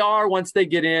soil. Well, they are once they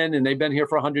get in, and they've been here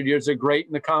for 100 years. They're great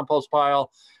in the compost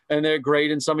pile, and they're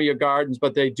great in some of your gardens,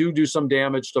 but they do some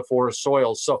damage to forest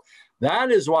soils. So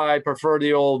that is why I prefer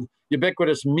the old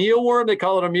ubiquitous mealworm. They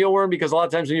call it a mealworm because a lot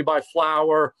of times when you buy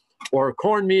flour or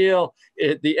cornmeal,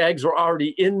 the eggs were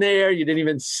already in there. You didn't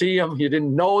even see them. You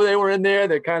didn't know they were in there.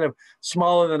 They're kind of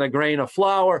smaller than a grain of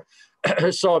flour.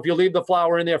 So if you leave the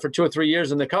flour in there for 2 or 3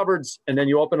 years in the cupboards, and then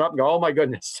you open up and go, oh my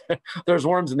goodness, there's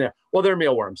worms in there. Well, they're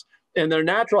mealworms. And their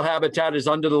natural habitat is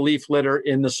under the leaf litter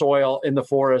in the soil, in the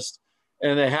forest.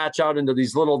 And they hatch out into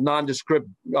these little nondescript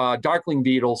darkling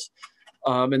beetles.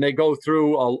 And they go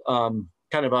through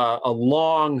kind of a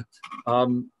long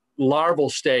larval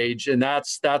stage, and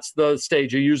that's the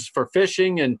stage you use for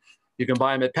fishing. And you can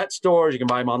buy them at pet stores, you can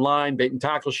buy them online, bait and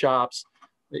tackle shops,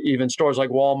 even stores like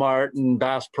Walmart and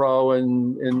Bass Pro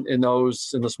and in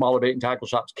the smaller bait and tackle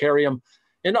shops carry them.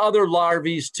 And other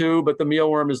larvae too, but the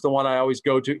mealworm is the one I always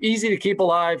go to. Easy to keep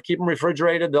alive, keep them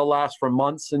refrigerated. They'll last for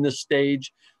months in this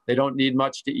stage. They don't need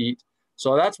much to eat.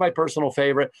 So that's my personal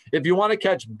favorite. If you want to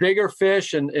catch bigger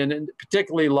fish and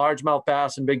particularly largemouth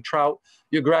bass and big trout,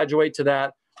 you graduate to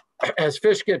that. As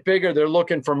fish get bigger, they're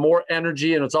looking for more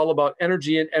energy, and it's all about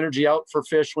energy in, energy out for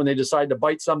fish. When they decide to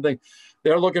bite something,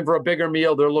 they're looking for a bigger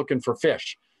meal. They're looking for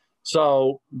fish.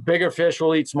 So bigger fish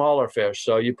will eat smaller fish.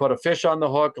 So you put a fish on the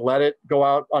hook, let it go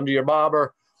out under your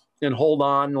bobber, and hold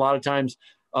on. A lot of times,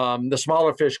 the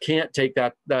smaller fish can't take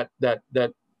that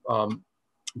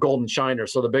golden shiner,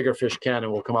 so the bigger fish can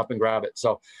and will come up and grab it.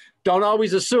 So don't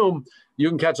always assume. You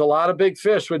can catch a lot of big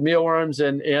fish with mealworms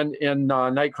and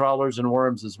night crawlers and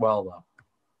worms as well, though.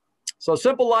 So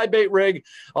simple live bait rig.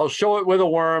 I'll show it with a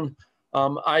worm.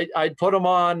 I'd put them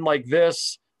on like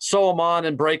this, sew them on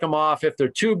and break them off. If they're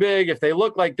too big, if they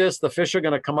look like this, the fish are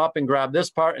going to come up and grab this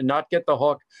part and not get the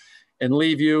hook and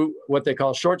leave you what they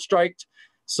call short striked.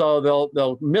 So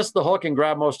they'll miss the hook and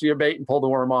grab most of your bait and pull the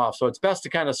worm off. So it's best to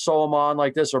kind of sew them on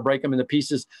like this or break them into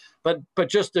pieces. But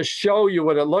just to show you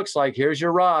what it looks like, here's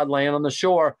your rod laying on the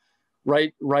shore,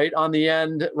 right on the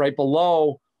end, right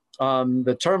below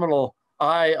the terminal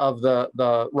eye of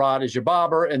the rod is your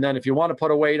bobber. And then if you want to put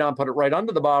a weight on, put it right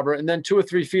under the bobber. And then 2 or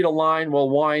 3 feet of line will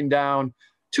wind down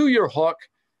to your hook,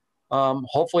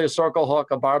 hopefully a circle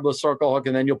hook, a barbless circle hook,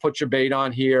 and then you'll put your bait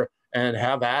on here and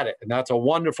have at it. And that's a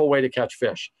wonderful way to catch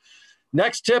fish.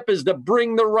 Next tip is to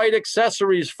bring the right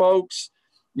accessories, folks.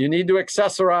 You need to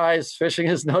accessorize. Fishing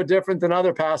is no different than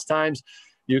other pastimes.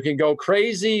 You can go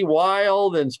crazy,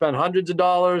 wild, and spend hundreds of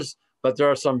dollars, but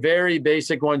there are some very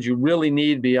basic ones you really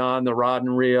need beyond the rod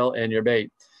and reel and your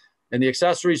bait. And the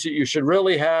accessories that you should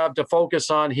really have to focus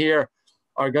on here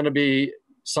are going to be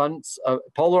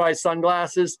polarized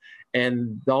sunglasses.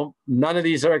 And none of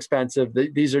these are expensive.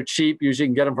 These are cheap. Usually you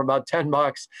can get them for about 10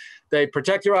 bucks. They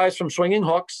protect your eyes from swinging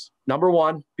hooks. Number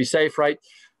one, be safe, right?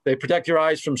 They protect your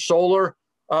eyes from solar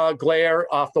glare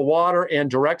off the water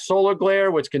and direct solar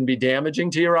glare, which can be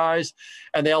damaging to your eyes.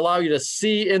 And they allow you to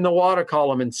see in the water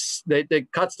column, and they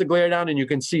cuts the glare down and you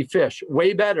can see fish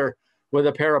way better with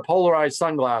a pair of polarized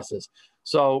sunglasses.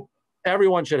 So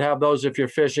everyone should have those if you're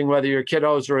fishing, whether you're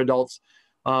kiddos or adults.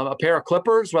 A pair of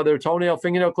clippers, whether toenail,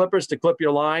 fingernail clippers to clip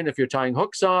your line if you're tying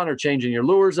hooks on or changing your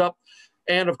lures up.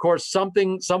 And of course, some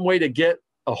way to get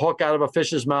a hook out of a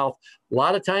fish's mouth. A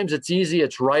lot of times it's easy.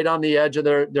 It's right on the edge of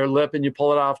their lip and you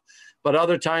pull it off. But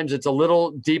other times it's a little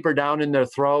deeper down in their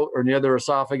throat or near their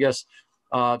esophagus.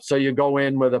 So you go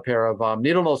in with a pair of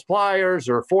needle nose pliers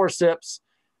or forceps.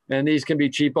 And these can be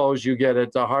cheapos you get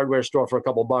at the hardware store for a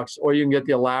couple bucks, or you can get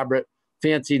the elaborate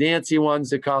fancy dancy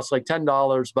ones that cost like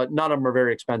 $10, but none of them are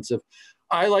very expensive.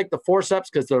 I like the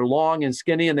forceps because they're long and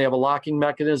skinny and they have a locking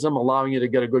mechanism allowing you to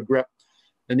get a good grip.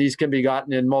 And these can be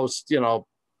gotten in most,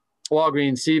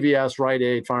 Walgreens, CVS, Rite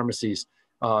Aid, pharmacies.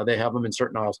 They have them in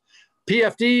certain aisles.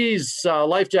 PFDs,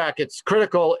 life jackets,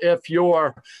 critical if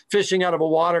you're fishing out of a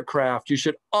watercraft. You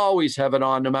should always have it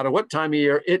on no matter what time of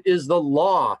year. It is the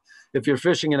law if you're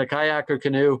fishing in a kayak or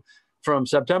canoe from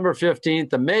September 15th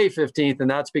to May 15th, and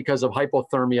that's because of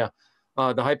hypothermia.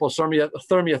 The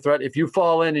hypothermia threat, if you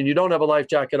fall in and you don't have a life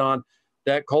jacket on,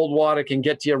 that cold water can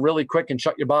get to you really quick and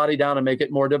shut your body down and make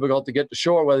it more difficult to get to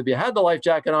shore. Whether if you had the life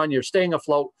jacket on, you're staying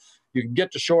afloat, you can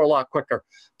get to shore a lot quicker.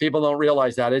 People don't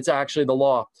realize that. It's actually the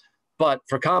law. But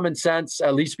for common sense,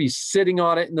 at least be sitting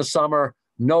on it in the summer,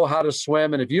 know how to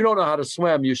swim. And if you don't know how to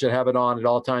swim, you should have it on at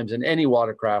all times in any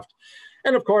watercraft.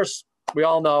 And of course, we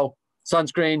all know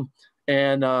sunscreen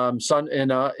and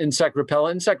insect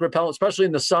repellent. Insect repellent, especially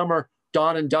in the summer,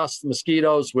 dawn and dust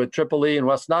mosquitoes with Triple E and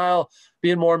West Nile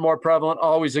being more and more prevalent,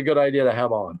 always a good idea to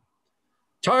have on.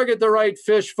 Target the right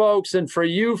fish, folks. And for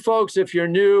you folks, if you're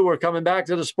new or coming back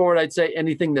to the sport, I'd say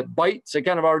anything that bites. I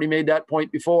kind of already made that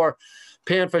point before.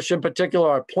 Panfish in particular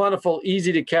are plentiful,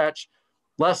 easy to catch,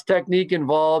 less technique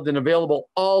involved, and available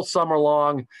all summer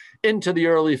long into the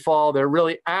early fall. They're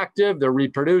really active, they're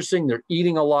reproducing, they're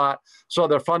eating a lot, so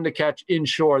they're fun to catch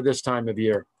inshore this time of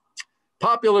year.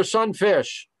 Popular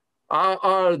sunfish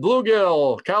are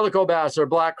bluegill, calico bass, or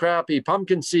black crappie,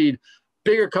 pumpkin seed.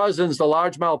 Bigger cousins, the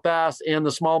largemouth bass and the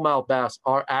smallmouth bass,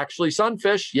 are actually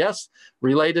sunfish. Yes,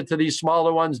 related to these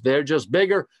smaller ones. They're just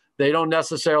bigger. They don't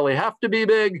necessarily have to be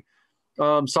big.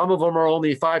 Some of them are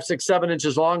only 5, 6, 7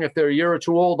 inches long if they're a year or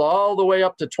two old, all the way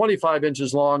up to 25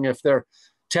 inches long if they're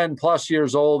 10 plus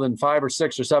years old and 5 or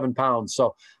 6 or 7 pounds.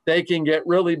 So they can get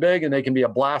really big and they can be a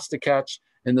blast to catch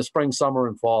in the spring, summer,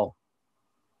 and fall.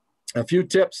 A few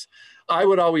tips. I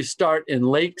would always start in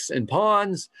lakes and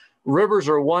ponds. Rivers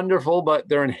are wonderful, but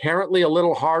they're inherently a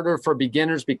little harder for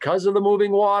beginners because of the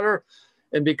moving water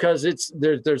and because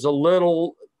there's a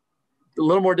little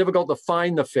more difficult to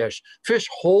find the fish. Fish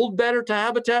hold better to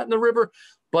habitat in the river,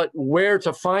 but where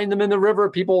to find them in the river,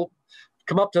 people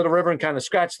come up to the river and kind of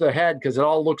scratch their head because it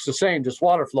all looks the same, just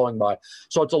water flowing by.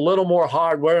 So it's a little more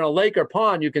hard. Where in a lake or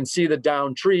pond, you can see the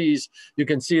downed trees, you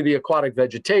can see the aquatic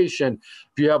vegetation.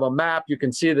 If you have a map, you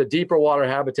can see the deeper water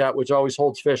habitat, which always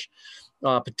holds fish,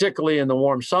 particularly in the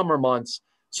warm summer months.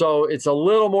 So it's a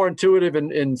little more intuitive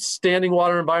in standing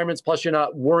water environments, plus you're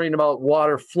not worrying about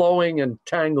water flowing and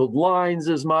tangled lines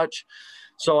as much.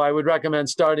 So I would recommend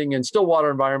starting in still water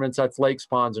environments, that's lakes,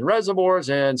 ponds, and reservoirs,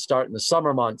 and start in the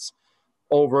summer months.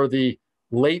 Over the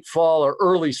late fall or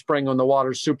early spring when the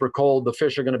water's super cold, the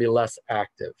fish are going to be less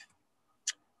active.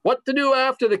 What to do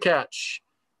after the catch?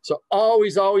 So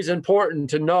always important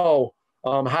to know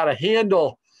how to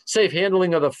handle safe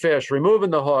handling of the fish, removing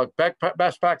the hook,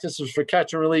 best practices for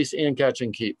catch and release and catch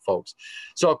and keep, folks.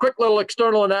 So a quick little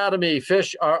external anatomy.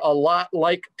 Fish are a lot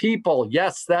like people.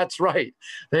 Yes, that's right.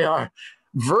 They are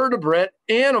vertebrate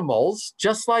animals,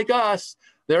 just like us.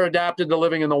 They're adapted to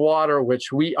living in the water,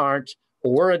 which we aren't.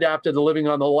 We're adapted to living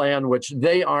on the land, which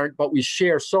they aren't, but we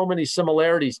share so many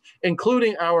similarities,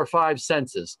 including our 5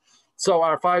 senses. So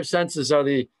our 5 senses are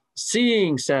the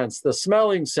seeing sense, the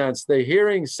smelling sense, the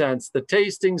hearing sense, the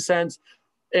tasting sense,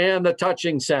 and the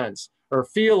touching sense or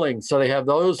feeling. So they have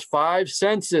those 5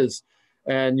 senses,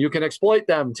 and you can exploit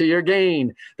them to your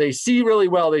gain. They see really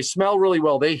well, they smell really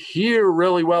well, they hear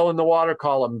really well in the water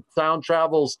column. Sound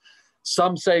travels,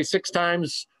 some say 6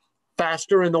 times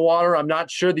faster in the water. I'm not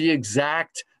sure the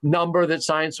exact number that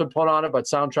science would put on it, but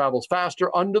sound travels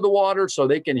faster under the water, so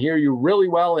they can hear you really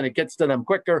well and it gets to them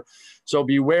quicker. So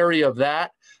be wary of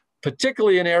that,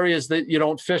 particularly in areas that you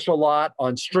don't fish a lot,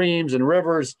 on streams and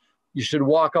rivers. You should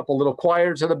walk up a little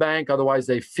quieter to the bank, otherwise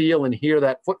they feel and hear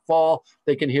that footfall.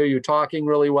 They can hear you talking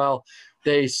really well.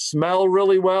 They smell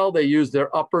really well. They use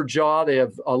their upper jaw. They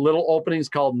have little openings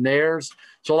called nares.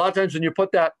 So a lot of times when you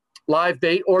put that live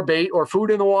bait or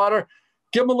food in the water,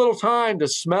 give them a little time to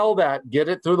smell that, get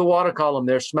it through the water column.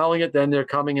 They're smelling it, then they're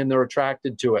coming and they're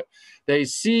attracted to it. They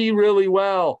see really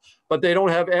well, but they don't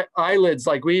have eyelids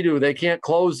like we do. They can't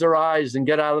close their eyes and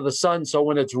get out of the sun. So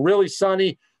when it's really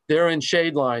sunny, they're in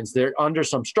shade lines. They're under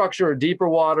some structure or deeper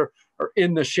water or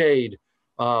in the shade.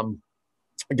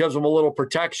 It gives them a little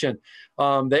protection.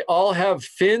 They all have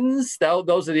fins.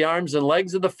 Those are the arms and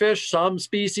legs of the fish. Some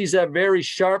species have very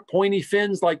sharp, pointy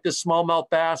fins like this smallmouth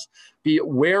bass. Be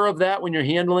aware of that when you're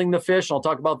handling the fish. I'll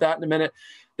talk about that in a minute.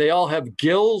 They all have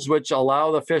gills, which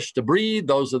allow the fish to breathe.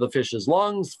 Those are the fish's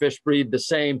lungs. Fish breathe the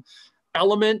same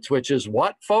element, which is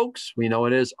what, folks? We know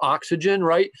it is oxygen,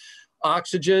 right?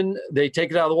 Oxygen, they take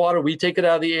it out of the water, we take it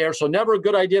out of the air. So never a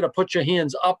good idea to put your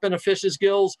hands up in a fish's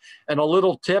gills. And a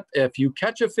little tip, if you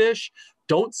catch a fish,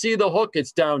 don't see the hook,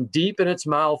 it's down deep in its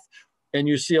mouth, and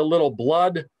you see a little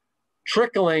blood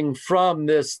trickling from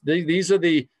this. These are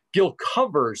the gill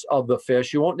covers of the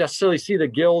fish. You won't necessarily see the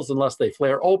gills unless they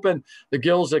flare open. The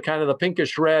gills are kind of the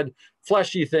pinkish red,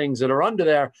 fleshy things that are under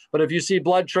there. But if you see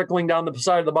blood trickling down the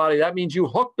side of the body, that means you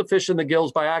hooked the fish in the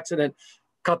gills by accident.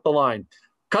 Cut the line.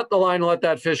 Cut the line and let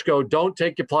that fish go. Don't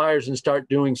take your pliers and start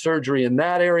doing surgery in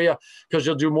that area because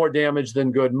you'll do more damage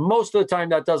than good. Most of the time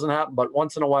that doesn't happen, but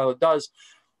once in a while it does.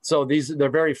 So they're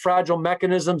very fragile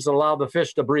mechanisms that allow the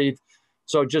fish to breathe.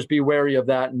 So just be wary of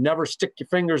that. Never stick your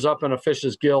fingers up in a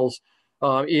fish's gills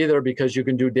either, because you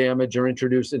can do damage or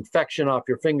introduce infection off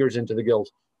your fingers into the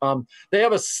gills. They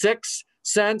have a 6th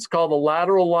sense called the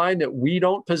lateral line that we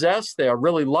don't possess. They are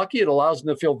really lucky. It allows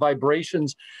them to feel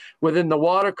vibrations within the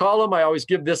water column. I always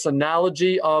give this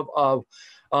analogy of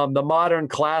the modern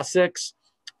classics,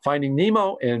 Finding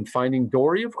Nemo and Finding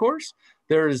Dory, of course.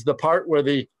 There is the part where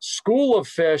the school of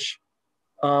fish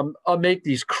make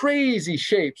these crazy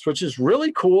shapes, which is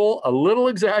really cool, a little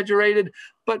exaggerated,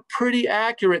 but pretty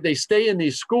accurate. They stay in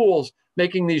these schools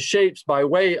making these shapes by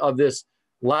way of this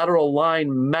lateral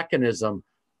line mechanism.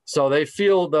 So they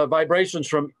feel the vibrations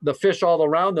from the fish all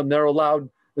around them. They're allowed,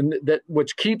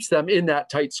 which keeps them in that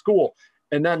tight school.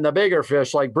 And then the bigger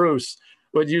fish, like Bruce,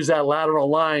 would use that lateral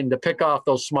line to pick off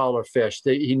those smaller fish.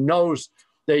 He knows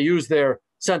they use their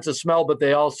sense of smell, but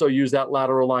they also use that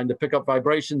lateral line to pick up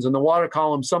vibrations in the water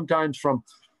column, sometimes from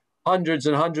hundreds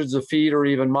and hundreds of feet or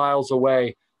even miles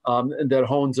away, and that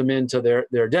hones them into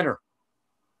their dinner.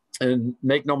 And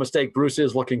make no mistake, Bruce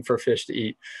is looking for fish to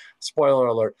eat. Spoiler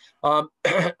alert.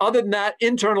 Other than that,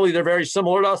 internally, they're very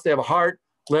similar to us. They have a heart,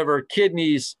 liver,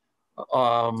 kidneys,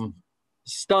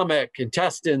 stomach,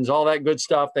 intestines, all that good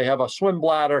stuff. They have a swim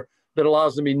bladder that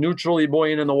allows them to be neutrally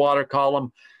buoyant in the water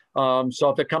column. So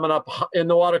if they're coming up in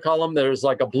the water column, there's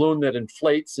like a balloon that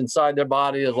inflates inside their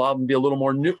body. It allows them to be a little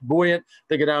more buoyant.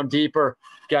 They go down deeper,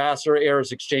 gas or air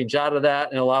is exchanged out of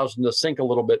that and allows them to sink a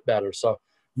little bit better. So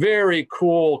very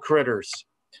cool critters.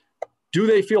 Do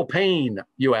they feel pain,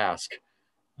 you ask?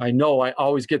 I know I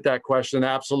always get that question.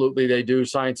 Absolutely they do.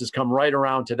 Science has come right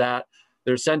around to that.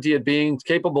 They're sentient beings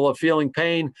capable of feeling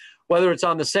pain. Whether it's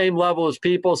on the same level as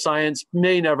people, science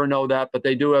may never know that, but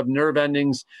they do have nerve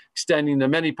endings extending to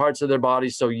many parts of their body.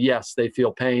 So yes, they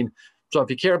feel pain. So if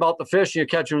you care about the fish, you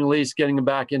catch and release, getting them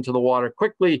back into the water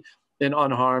quickly and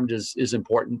unharmed is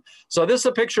important. So this is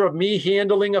a picture of me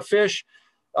handling a fish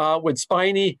with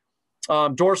spiny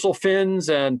dorsal fins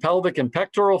and pelvic and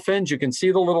pectoral fins. You can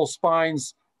see the little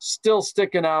spines still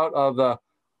sticking out of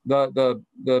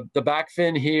the back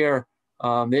fin here.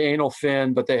 The anal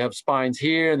fin, but they have spines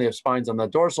here and they have spines on the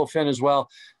dorsal fin as well.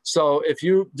 So if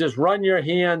you just run your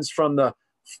hands from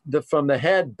the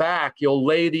head back, you'll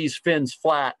lay these fins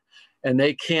flat and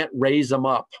they can't raise them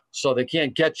up. So they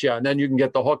can't get you. And then you can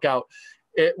get the hook out.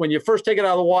 When you first take it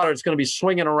out of the water, it's going to be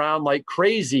swinging around like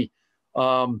crazy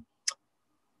and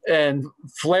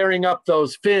flaring up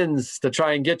those fins to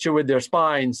try and get you with their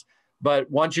spines.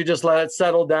 But once you just let it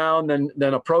settle down,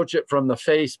 then approach it from the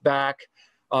face back,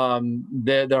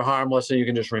 they're harmless and you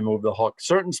can just remove the hook.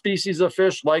 Certain species of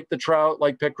fish, like the trout,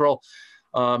 like pickerel,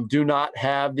 do not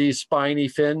have these spiny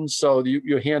fins, so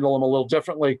you handle them a little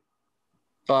differently.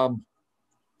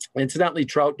 Incidentally,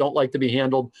 trout don't like to be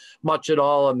handled much at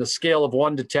all on the scale of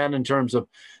 1 to 10 in terms of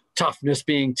toughness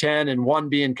being 10 and 1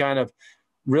 being kind of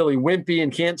really wimpy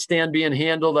and can't stand being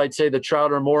handled. I'd say the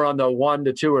trout are more on the 1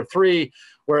 to 2 or 3.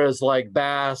 Whereas like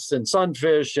bass and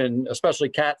sunfish and especially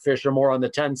catfish are more on the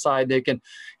 10 side. They can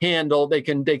handle, they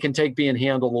can take being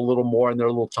handled a little more and they're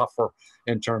a little tougher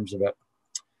in terms of it.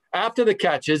 After the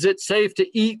catch, is it safe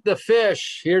to eat the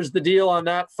fish? Here's the deal on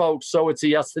that, folks. So it's a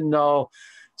yes and no.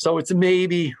 So it's a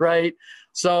maybe, right?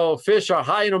 So fish are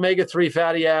high in omega-3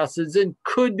 fatty acids and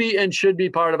could be and should be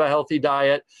part of a healthy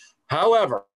diet.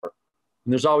 However,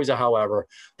 and there's always a however,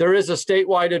 there is a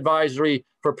statewide advisory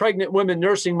for pregnant women,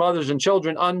 nursing mothers, and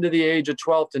children under the age of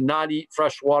 12 to not eat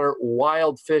freshwater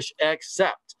wild fish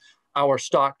except our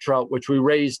stock trout, which we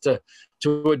raise to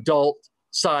adult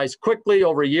size quickly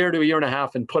over a year to a year and a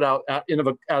half and put out at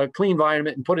a clean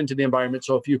environment and put into the environment.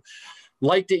 So if you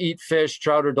like to eat fish,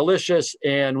 trout are delicious,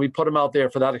 and we put them out there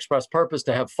for that express purpose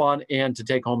to have fun and to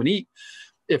take home and eat.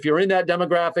 If you're in that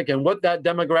demographic, and what that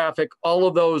demographic, all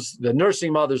of those, the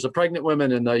nursing mothers, the pregnant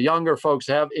women, and the younger folks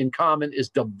have in common is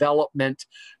developing,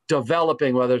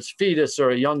 whether it's fetus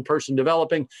or a young person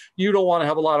developing. You don't want to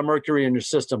have a lot of mercury in your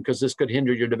system because this could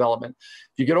hinder your development.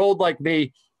 If you get old like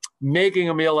me, making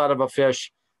a meal out of a fish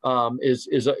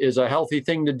is a healthy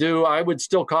thing to do. I would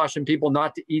still caution people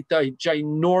not to eat the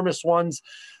ginormous ones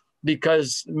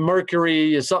because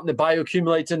mercury is something that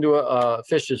bioaccumulates into a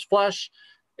fish's flesh,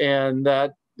 and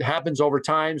that happens over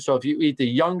time. So if you eat the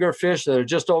younger fish that are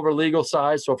just over legal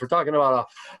size, so if we're talking about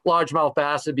a largemouth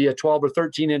bass, it'd be a 12 or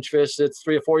 13-inch fish that's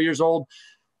 3 or 4 years old,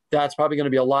 that's probably going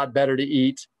to be a lot better to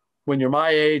eat. When you're my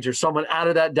age or someone out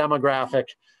of that demographic,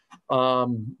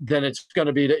 then it's going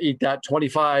to be to eat that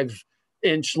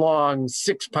 25-inch long,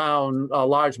 6-pound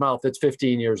largemouth that's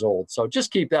 15 years old. So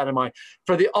just keep that in mind.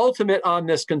 For the ultimate on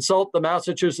this, consult the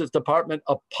Massachusetts Department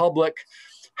of Public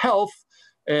Health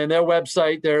and their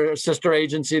website, their sister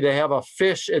agency. They have a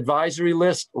fish advisory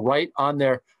list right on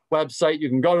their website. You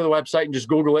can go to the website and just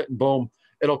Google it and boom,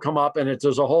 it'll come up, and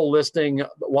there's a whole listing,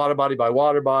 water body by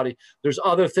water body. There's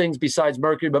other things besides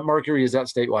mercury, but mercury is that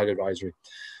statewide advisory.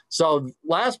 So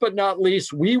last but not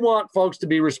least, we want folks to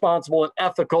be responsible and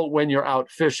ethical when you're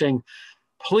out fishing.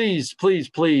 Please, please,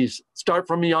 please start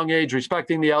from a young age,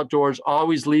 respecting the outdoors.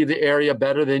 Always leave the area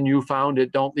better than you found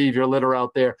it. Don't leave your litter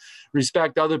out there.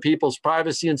 Respect other people's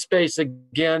privacy and space.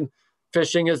 Again,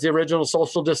 fishing is the original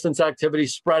social distance activity.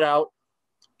 Spread out.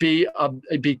 Be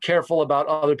careful about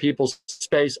other people's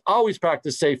space. Always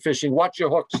practice safe fishing. Watch your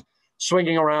hooks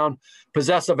swinging around.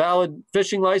 Possess a valid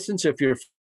fishing license if you're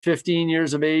 15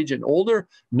 years of age and older.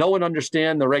 Know and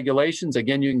understand the regulations.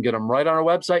 Again, you can get them right on our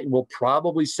website, and we'll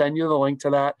probably send you the link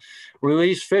to that.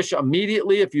 Release fish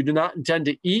immediately if you do not intend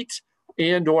to eat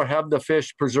and or have the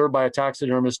fish preserved by a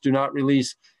taxidermist. Do not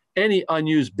release any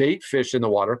unused bait fish in the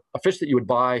water, a fish that you would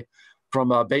buy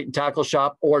from a bait and tackle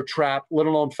shop or trap.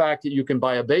 Little known fact that you can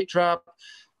buy a bait trap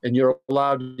and you're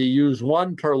allowed to use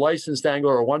one per licensed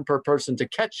angler or one per person to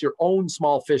catch your own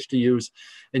small fish to use.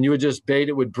 And you would just bait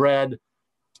it with bread,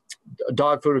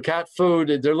 dog food or cat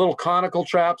food. They're little conical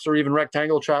traps or even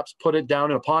rectangle traps. Put it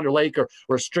down in a pond or lake, or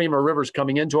a stream or rivers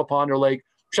coming into a pond or lake.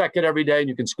 Check it every day, and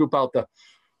you can scoop out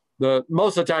the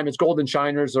most of the time it's golden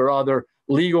shiners or other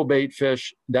legal bait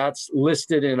fish. That's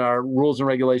listed in our rules and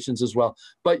regulations as well.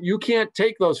 But you can't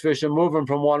take those fish and move them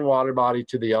from one water body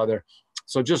to the other.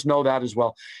 So just know that as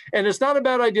well. And it's not a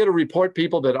bad idea to report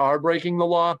people that are breaking the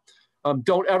law.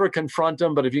 Don't ever confront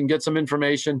them, but if you can get some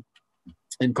information,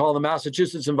 and call the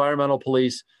Massachusetts Environmental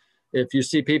Police. If you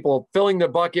see people filling their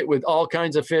bucket with all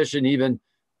kinds of fish, and even,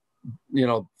 you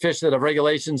know, fish that have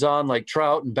regulations on, like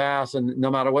trout and bass, and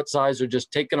no matter what size, they're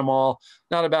just taking them all.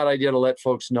 Not a bad idea to let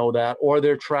folks know that. Or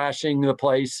they're trashing the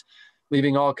place,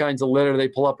 leaving all kinds of litter they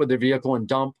pull up with their vehicle and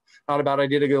dump. Not a bad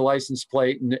idea to get a license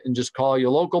plate and just call your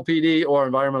local PD or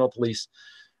environmental police.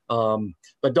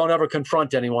 But don't ever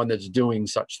confront anyone that's doing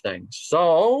such things.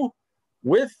 So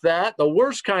with that, the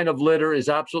worst kind of litter is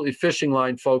absolutely fishing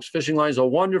line, folks. Fishing line is a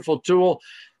wonderful tool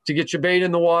to get your bait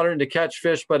in the water and to catch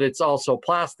fish, but it's also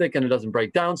plastic and it doesn't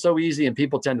break down so easy, and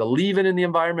people tend to leave it in the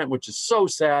environment, which is so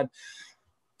sad.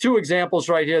 Two examples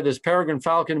right here. There's peregrine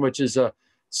falcon, which is a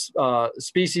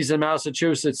species in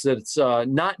Massachusetts that's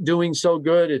not doing so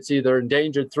good. It's either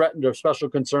endangered, threatened, or special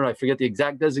concern. I forget the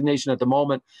exact designation at the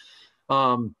moment,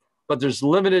 but there's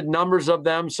limited numbers of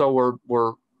them, so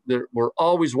we're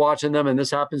always watching them. And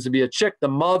this happens to be a chick. The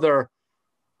mother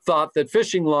thought that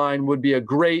fishing line would be a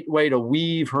great way to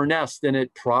weave her nest, and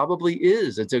it probably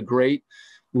is. It's a great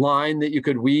line that you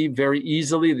could weave very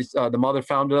easily. The mother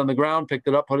found it on the ground, picked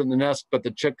it up, put it in the nest, but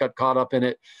the chick got caught up in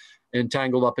it and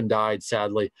tangled up and died,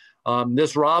 sadly.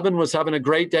 This robin was having a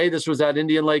great day. This was at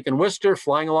Indian Lake in Worcester,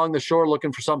 flying along the shore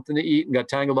looking for something to eat, and got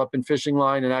tangled up in fishing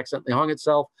line and accidentally hung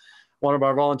itself. One of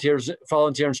our volunteer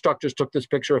instructors took this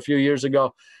picture a few years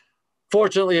ago.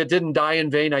 Fortunately, it didn't die in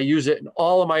vain. I use it in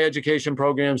all of my education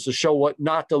programs to show what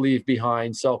not to leave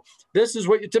behind. So this is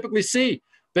what you typically see.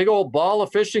 Big old ball of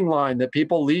fishing line that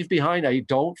people leave behind. I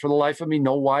don't, for the life of me,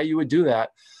 know why you would do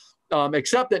that.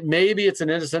 Except that maybe it's an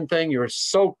innocent thing. You're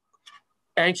so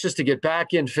anxious to get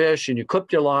back in fish, and you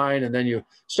clipped your line, and then you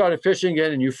started fishing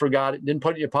again, and you forgot it, didn't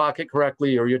put it in your pocket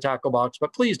correctly or your tackle box.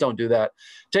 But please don't do that.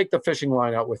 Take the fishing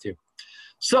line out with you.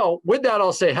 So with that,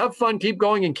 I'll say have fun, keep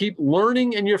going, and keep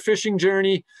learning in your fishing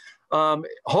journey.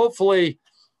 Hopefully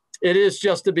it is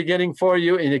just the beginning for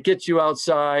you, and it gets you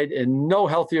outside, and no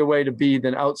healthier way to be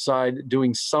than outside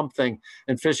doing something.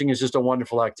 And fishing is just a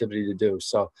wonderful activity to do.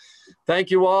 So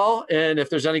thank you all. And if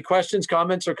there's any questions,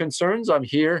 comments, or concerns, I'm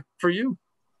here for you.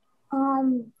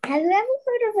 Have you ever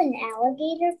heard of an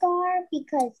alligator gar?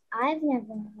 Because I've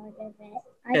never heard of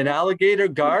it. An alligator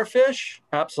garfish?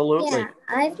 Absolutely. Yeah,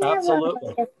 I've never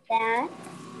heard of that.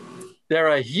 They're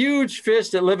a huge fish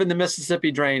that live in the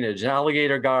Mississippi drainage,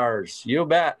 alligator gars. You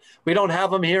bet. We don't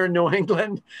have them here in New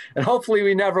England, and hopefully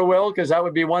we never will, because that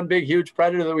would be one big, huge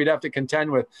predator that we'd have to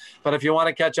contend with. But if you want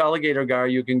to catch alligator gar,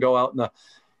 you can go out in the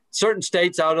certain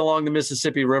states out along the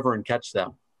Mississippi River and catch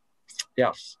them.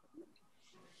 Yes.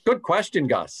 Good question,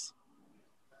 Gus.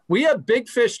 We have big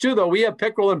fish too, though. We have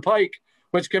pickerel and pike,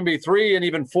 which can be 3 and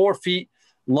even 4 feet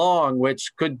long,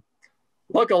 which could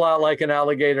look a lot like an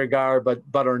alligator gar, but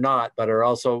are not, but are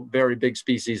also very big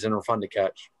species and are fun to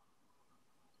catch.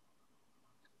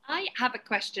 I have a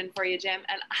question for you, Jim.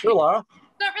 And sure, Laura.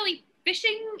 It's not really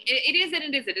fishing. It is and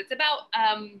it isn't. It's about,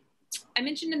 I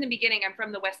mentioned in the beginning, I'm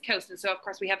from the West Coast. And so, of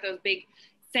course, we have those big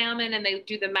salmon, and they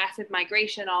do the massive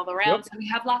migration all around. Yep. So we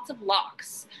have lots of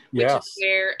locks, which is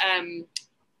where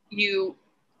you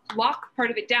lock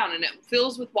part of it down, and it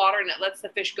fills with water, and it lets the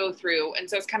fish go through. And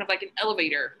so it's kind of like an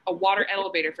elevator, a water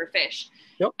elevator for fish.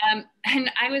 Yep.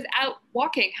 And I was out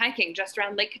hiking just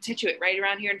around Lake Contituate, right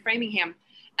around here in Framingham.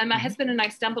 And my husband and I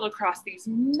stumbled across these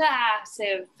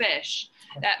massive fish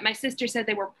that my sister said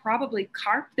they were probably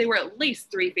carp. They were at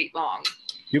least 3 feet long.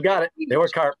 You got it. They were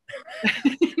carp.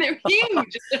 They're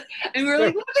huge. And we were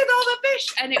like, look at all the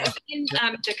fish. And it was in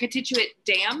the Contituate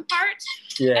Dam part.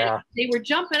 Yeah. And they were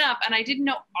jumping up, and I didn't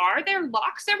know, are there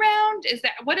locks around?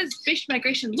 What does fish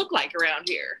migration look like around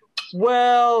here?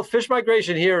 Well, fish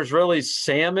migration here is really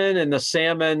salmon, and the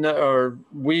salmon, or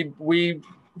we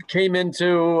came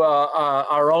into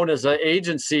our own as an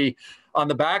agency on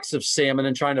the backs of salmon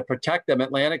and trying to protect them,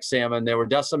 Atlantic salmon. They were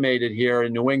decimated here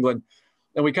in New England.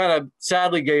 And we kind of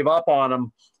sadly gave up on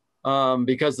them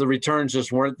because the returns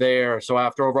just weren't there. So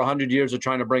after over 100 years of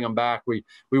trying to bring them back, we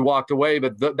walked away.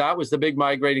 But that was the big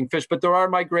migrating fish. But there are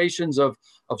migrations of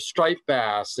striped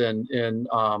bass and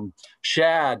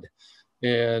shad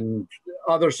and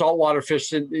other saltwater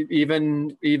fish,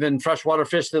 even freshwater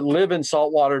fish that live in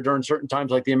saltwater during certain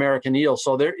times, like the American eel.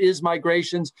 So there is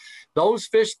migrations. Those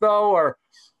fish, though,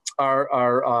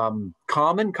 are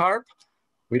common carp.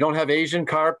 We don't have Asian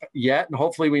carp yet, and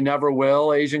hopefully we never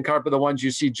will. Asian carp are the ones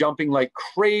you see jumping like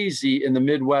crazy in the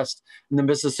Midwest, in the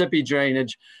Mississippi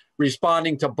drainage,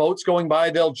 responding to boats going by.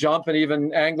 They'll jump, and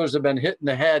even anglers have been hit in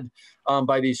the head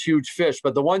by these huge fish.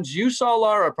 But the ones you saw,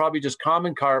 Laura, are probably just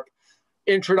common carp.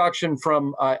 Introduction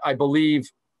from, I believe,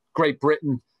 Great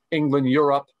Britain, England,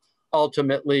 Europe,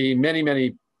 ultimately many,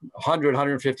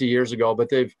 150 years ago. But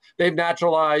they've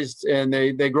naturalized, and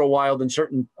they grow wild in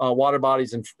certain water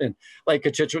bodies, and Lake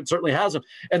Cochituate certainly has them.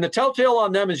 And the telltale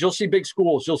on them is you'll see big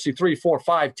schools. You'll see 3, 4,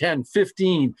 5, 10,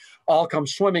 15 all come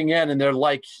swimming in, and they're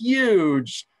like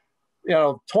huge,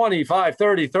 25,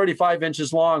 30, 35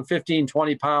 inches long, 15,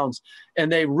 20 pounds.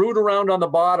 And they root around on the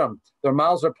bottom. Their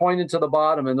mouths are pointed to the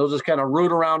bottom, and they'll just kind of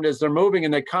root around as they're moving,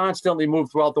 and they constantly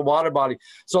move throughout the water body.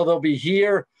 So they'll be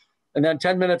here, and then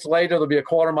 10 minutes later, they'll be a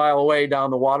quarter mile away down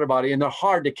the water body, and they're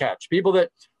hard to catch. People that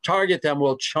target them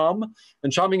will chum,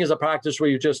 and chumming is a practice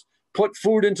where you just put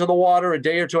food into the water a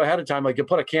day or two ahead of time, like you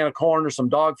put a can of corn or some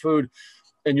dog food,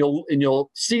 and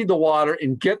you'll seed the water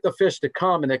and get the fish to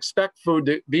come and expect food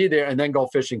to be there, and then go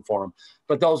fishing for them.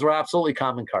 But those are absolutely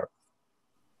common carp.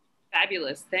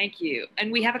 Fabulous. Thank you.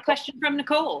 And we have a question from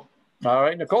Nicole. All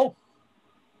right, Nicole.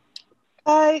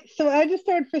 Hi. So I just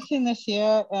started fishing this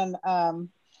year, and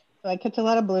I catch a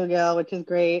lot of bluegill, which is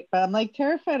great, but I'm like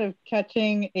terrified of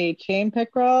catching a chain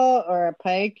pickerel or a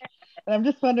pike. And I'm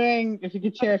just wondering if you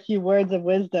could share a few words of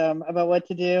wisdom about what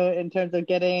to do in terms of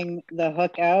getting the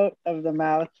hook out of the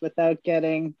mouth without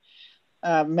getting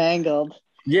mangled.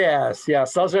 Yes.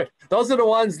 Those are the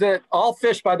ones that all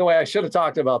fish, by the way, I should have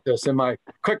talked about this in my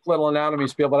quick little anatomy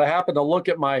spiel, but I happened to look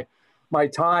at my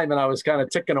time, and I was kind of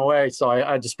ticking away, so I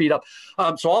had to speed up.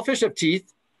 So all fish have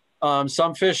teeth.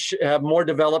 Some fish have more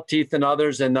developed teeth than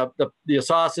others, and the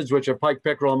sausage, which are pike,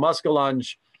 pickerel, and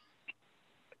muskellunge,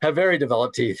 have very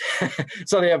developed teeth.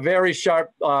 So they have very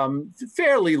sharp,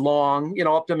 fairly long,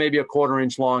 up to maybe a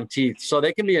quarter-inch long teeth. So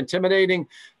they can be intimidating.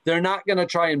 They're not going to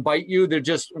try and bite you. They're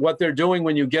just, what they're doing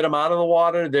when you get them out of the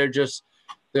water, they're just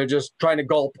trying to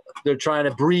gulp. They're trying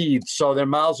to breathe. So their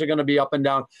mouths are going to be up and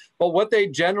down. But what they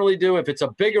generally do, if it's a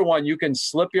bigger one, you can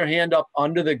slip your hand up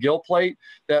under the gill plate,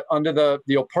 that under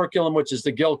the operculum, which is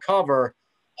the gill cover,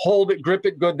 hold it, grip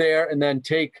it good there, and then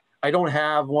take, I don't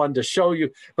have one to show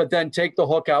you, but then take the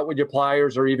hook out with your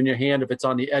pliers or even your hand if it's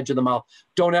on the edge of the mouth.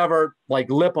 Don't ever like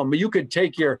lip them. But you could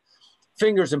take your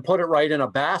fingers and put it right in a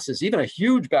bass's, even a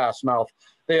huge bass mouth.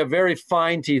 They have very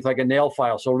fine teeth, like a nail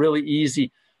file, so really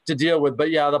easy to deal with.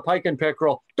 But yeah, the pike and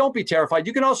pickerel, don't be terrified.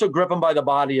 You can also grip them by the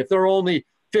body. If they're only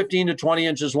 15 to 20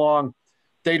 inches long,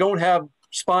 they don't have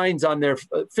spines on their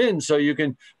fins, so you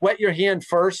can wet your hand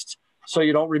first so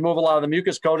you don't remove a lot of the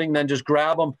mucus coating, then just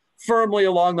grab them firmly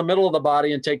along the middle of the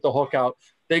body and take the hook out.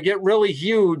 They get really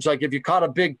huge. Like if you caught a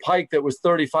big pike that was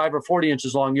 35 or 40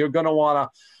 inches long, you're going to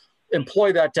want to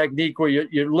employ that technique where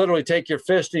you literally take your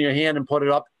fist in your hand and put it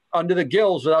up under the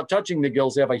gills without touching the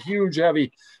gills. They have a huge,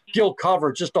 heavy gill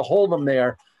cover just to hold them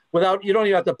there. You don't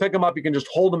even have to pick them up. You can just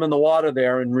hold them in the water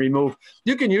there and remove.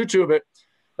 You can YouTube it.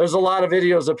 There's a lot of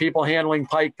videos of people handling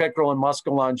pike, pickerel, and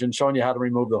muskellunge and showing you how to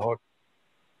remove the hook.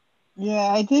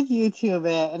 Yeah, I did YouTube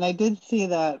it, and I did see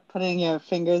that putting your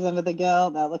fingers under the gill,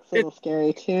 that looks a little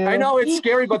scary too. I know it's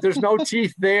scary, but there's no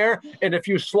teeth there. And if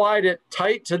you slide it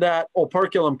tight to that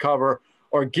operculum cover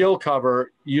or gill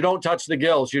cover, you don't touch the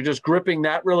gills. You're just gripping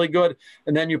that really good,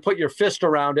 and then you put your fist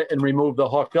around it and remove the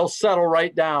hook. They'll settle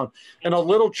right down. And a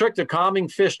little trick to calming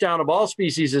fish down of all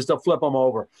species is to flip them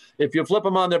over. If you flip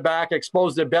them on their back,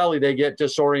 expose their belly, they get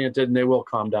disoriented and they will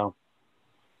calm down.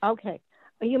 Okay.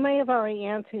 You may have already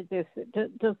answered this.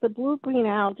 Does the blue-green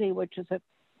algae, which is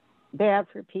bad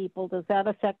for people, does that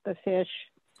affect the fish?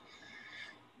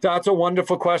 That's a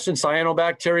wonderful question.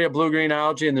 Cyanobacteria, blue-green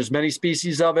algae, and there's many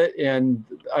species of it. And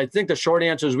I think the short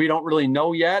answer is we don't really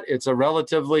know yet. It's a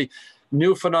relatively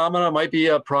new phenomenon. It might be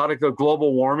a product of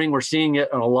global warming. We're seeing it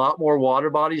in a lot more water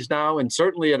bodies now, and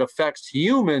certainly it affects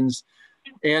humans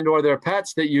and or their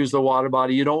pets that use the water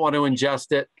body. You don't want to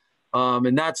ingest it.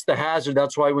 And that's the hazard.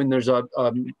 That's why when there's a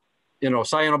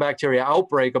cyanobacteria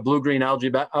outbreak, a blue-green algae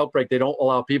outbreak, they don't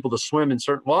allow people to swim in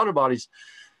certain water bodies.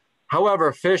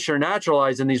 However, fish are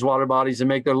naturalized in these water bodies and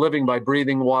make their living by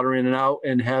breathing water in and out,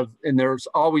 and there's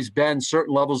always been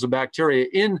certain levels of bacteria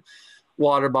in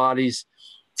water bodies.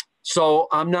 So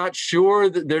I'm not sure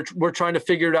that we're trying to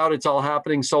figure it out. It's all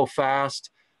happening so fast.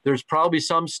 There's probably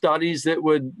some studies that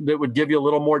would give you a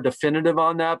little more definitive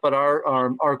on that, but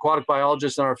our aquatic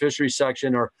biologists in our fisheries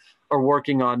section are are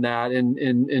working on that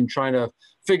and trying to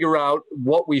figure out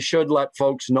what we should let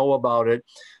folks know about it.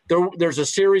 There's a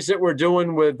series that we're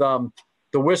doing with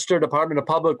the Worcester Department of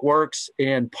Public Works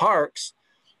and Parks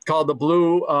called the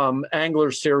Blue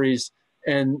Angler Series.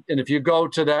 And if you go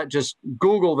to that, just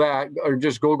Google that, or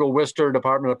just Google Worcester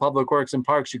Department of Public Works and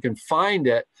Parks, you can find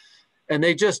it. And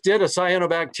they just did a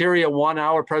cyanobacteria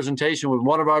 1-hour presentation with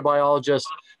one of our biologists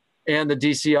and the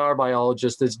DCR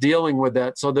biologist that's dealing with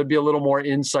that. So there'd be a little more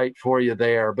insight for you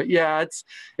there. But yeah,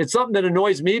 it's something that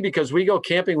annoys me because we go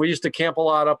camping. We used to camp a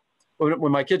lot up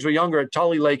when my kids were younger at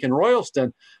Tully Lake in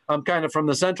Royalston. I'm kind of from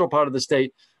the central part of the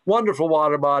state. Wonderful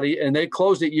water body, and they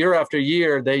closed it year after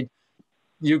year.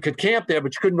 You could camp there,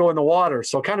 but you couldn't go in the water.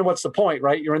 So kind of what's the point,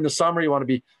 right? You're in the summer, you want to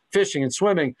be fishing and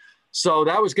swimming. So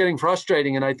that was getting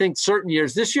frustrating. And I think certain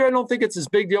years, this year, I don't think it's as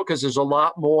big deal because there's a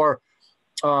lot more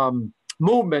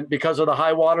movement because of the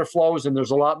high water flows, and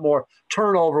there's a lot more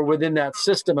turnover within that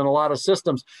system and a lot of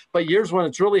systems. But years when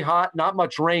it's really hot, not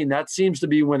much rain, that seems to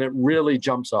be when it really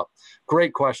jumps up.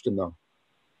 Great question, though.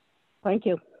 Thank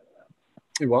you.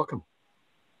 You're welcome.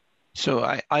 So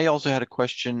I also had a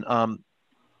question.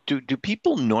 Do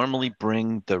people normally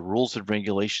bring the rules and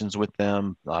regulations with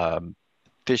them,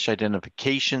 fish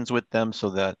identifications with them,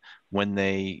 so that when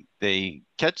they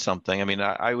catch something, I mean,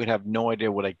 I would have no idea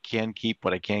what I can keep,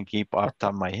 what I can't keep off the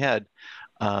top of my head.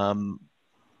 How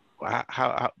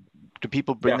do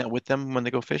people bring that with them when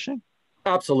they go fishing?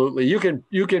 Absolutely.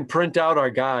 You can print out our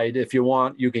guide if you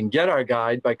want. You can get our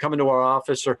guide by coming to our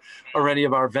office or any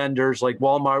of our vendors. Like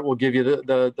Walmart will give you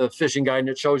the fishing guide, and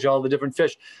it shows you all the different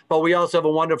fish. But we also have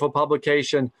a wonderful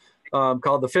publication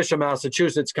called The Fish of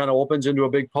Massachusetts. Kind of opens into a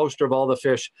big poster of all the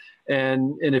fish.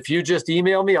 And if you just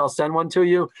email me, I'll send one to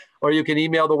you. Or you can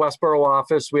email the Westboro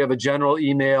office. We have a general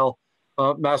email,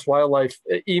 Mass Wildlife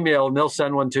email, and they'll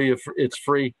send one to you. It's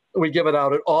free. We give it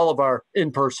out at all of our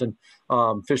in-person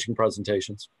fishing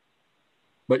presentations.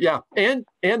 But yeah, and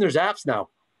there's apps now.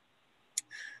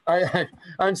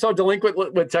 I'm so delinquent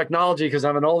with technology because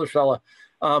I'm an older fella.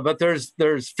 But there's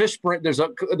FishBrain.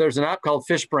 There's an app called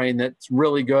FishBrain that's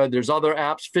really good. There's other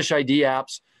apps, Fish ID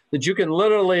apps, that you can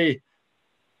literally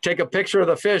take a picture of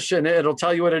the fish and it'll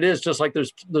tell you what it is. Just like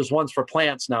there's ones for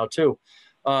plants now too.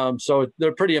 So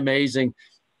they're pretty amazing.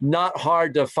 Not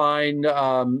hard to find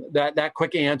that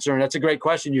quick answer. And that's a great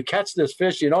question. You catch this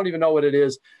fish, you don't even know what it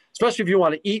is, especially if you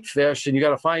want to eat fish, and you got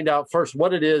to find out first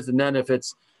what it is, and then if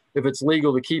it's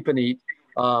legal to keep and eat.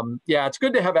 Yeah, it's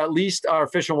good to have at least our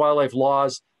Fish and Wildlife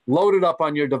laws loaded up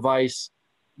on your device.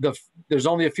 There's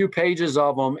only a few pages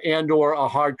of them, and/or a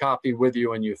hard copy with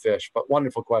you when you fish. But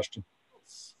wonderful question.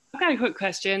 I've got a quick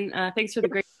question. Thanks for the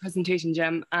great presentation,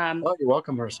 Jim. Oh, you're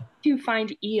welcome, Marissa. To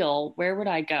find eel, where would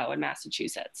I go in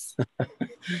Massachusetts?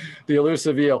 The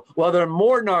elusive eel. Well, they're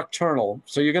more nocturnal,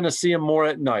 so you're going to see them more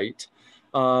at night.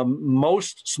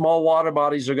 Most small water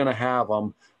bodies are going to have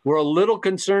them. We're a little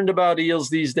concerned about eels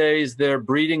these days. Their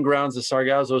breeding grounds, the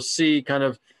Sargasso Sea, kind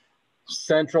of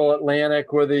central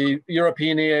Atlantic, where the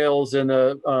European eels and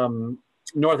the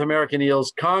North American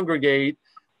eels congregate,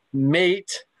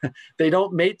 mate. They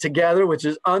don't mate together, which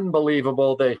is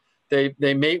unbelievable. They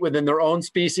mate within their own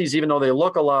species, even though they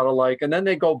look a lot alike. And then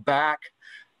they go back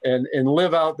and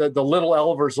live out. The little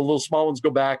elvers, the little small ones,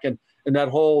 go back, and that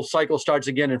whole cycle starts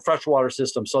again in freshwater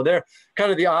systems. So they're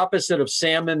kind of the opposite of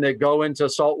salmon that go into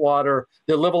saltwater.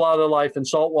 They live a lot of their life in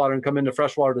saltwater and come into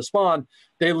freshwater to spawn.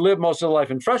 They live most of their life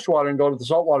in freshwater and go to the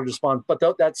saltwater to spawn. But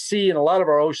that sea and a lot of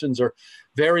our oceans are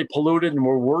very polluted, and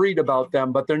we're worried about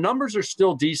them. But their numbers are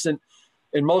still decent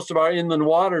in most of our inland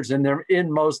waters, and they're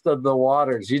in most of the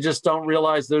waters. You just don't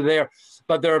realize they're there.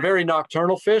 But they're a very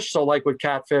nocturnal fish. So like with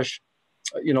catfish,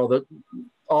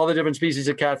 all the different species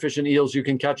of catfish and eels, you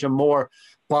can catch them more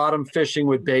bottom fishing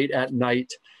with bait at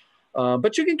night.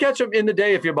 But you can catch them in the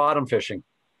day if you're bottom fishing.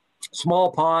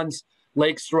 Small ponds,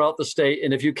 lakes throughout the state.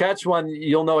 And if you catch one,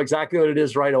 you'll know exactly what it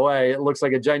is right away. It looks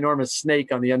like a ginormous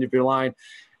snake on the end of your line.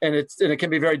 And it can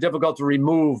be very difficult to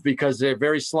remove because they're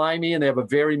very slimy and they have a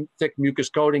very thick mucus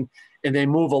coating, and they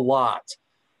move a lot.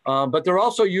 But they're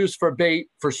also used for bait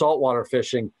for saltwater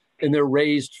fishing, and they're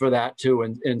raised for that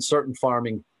too in certain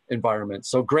farming environments.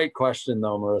 So great question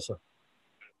though, Marissa.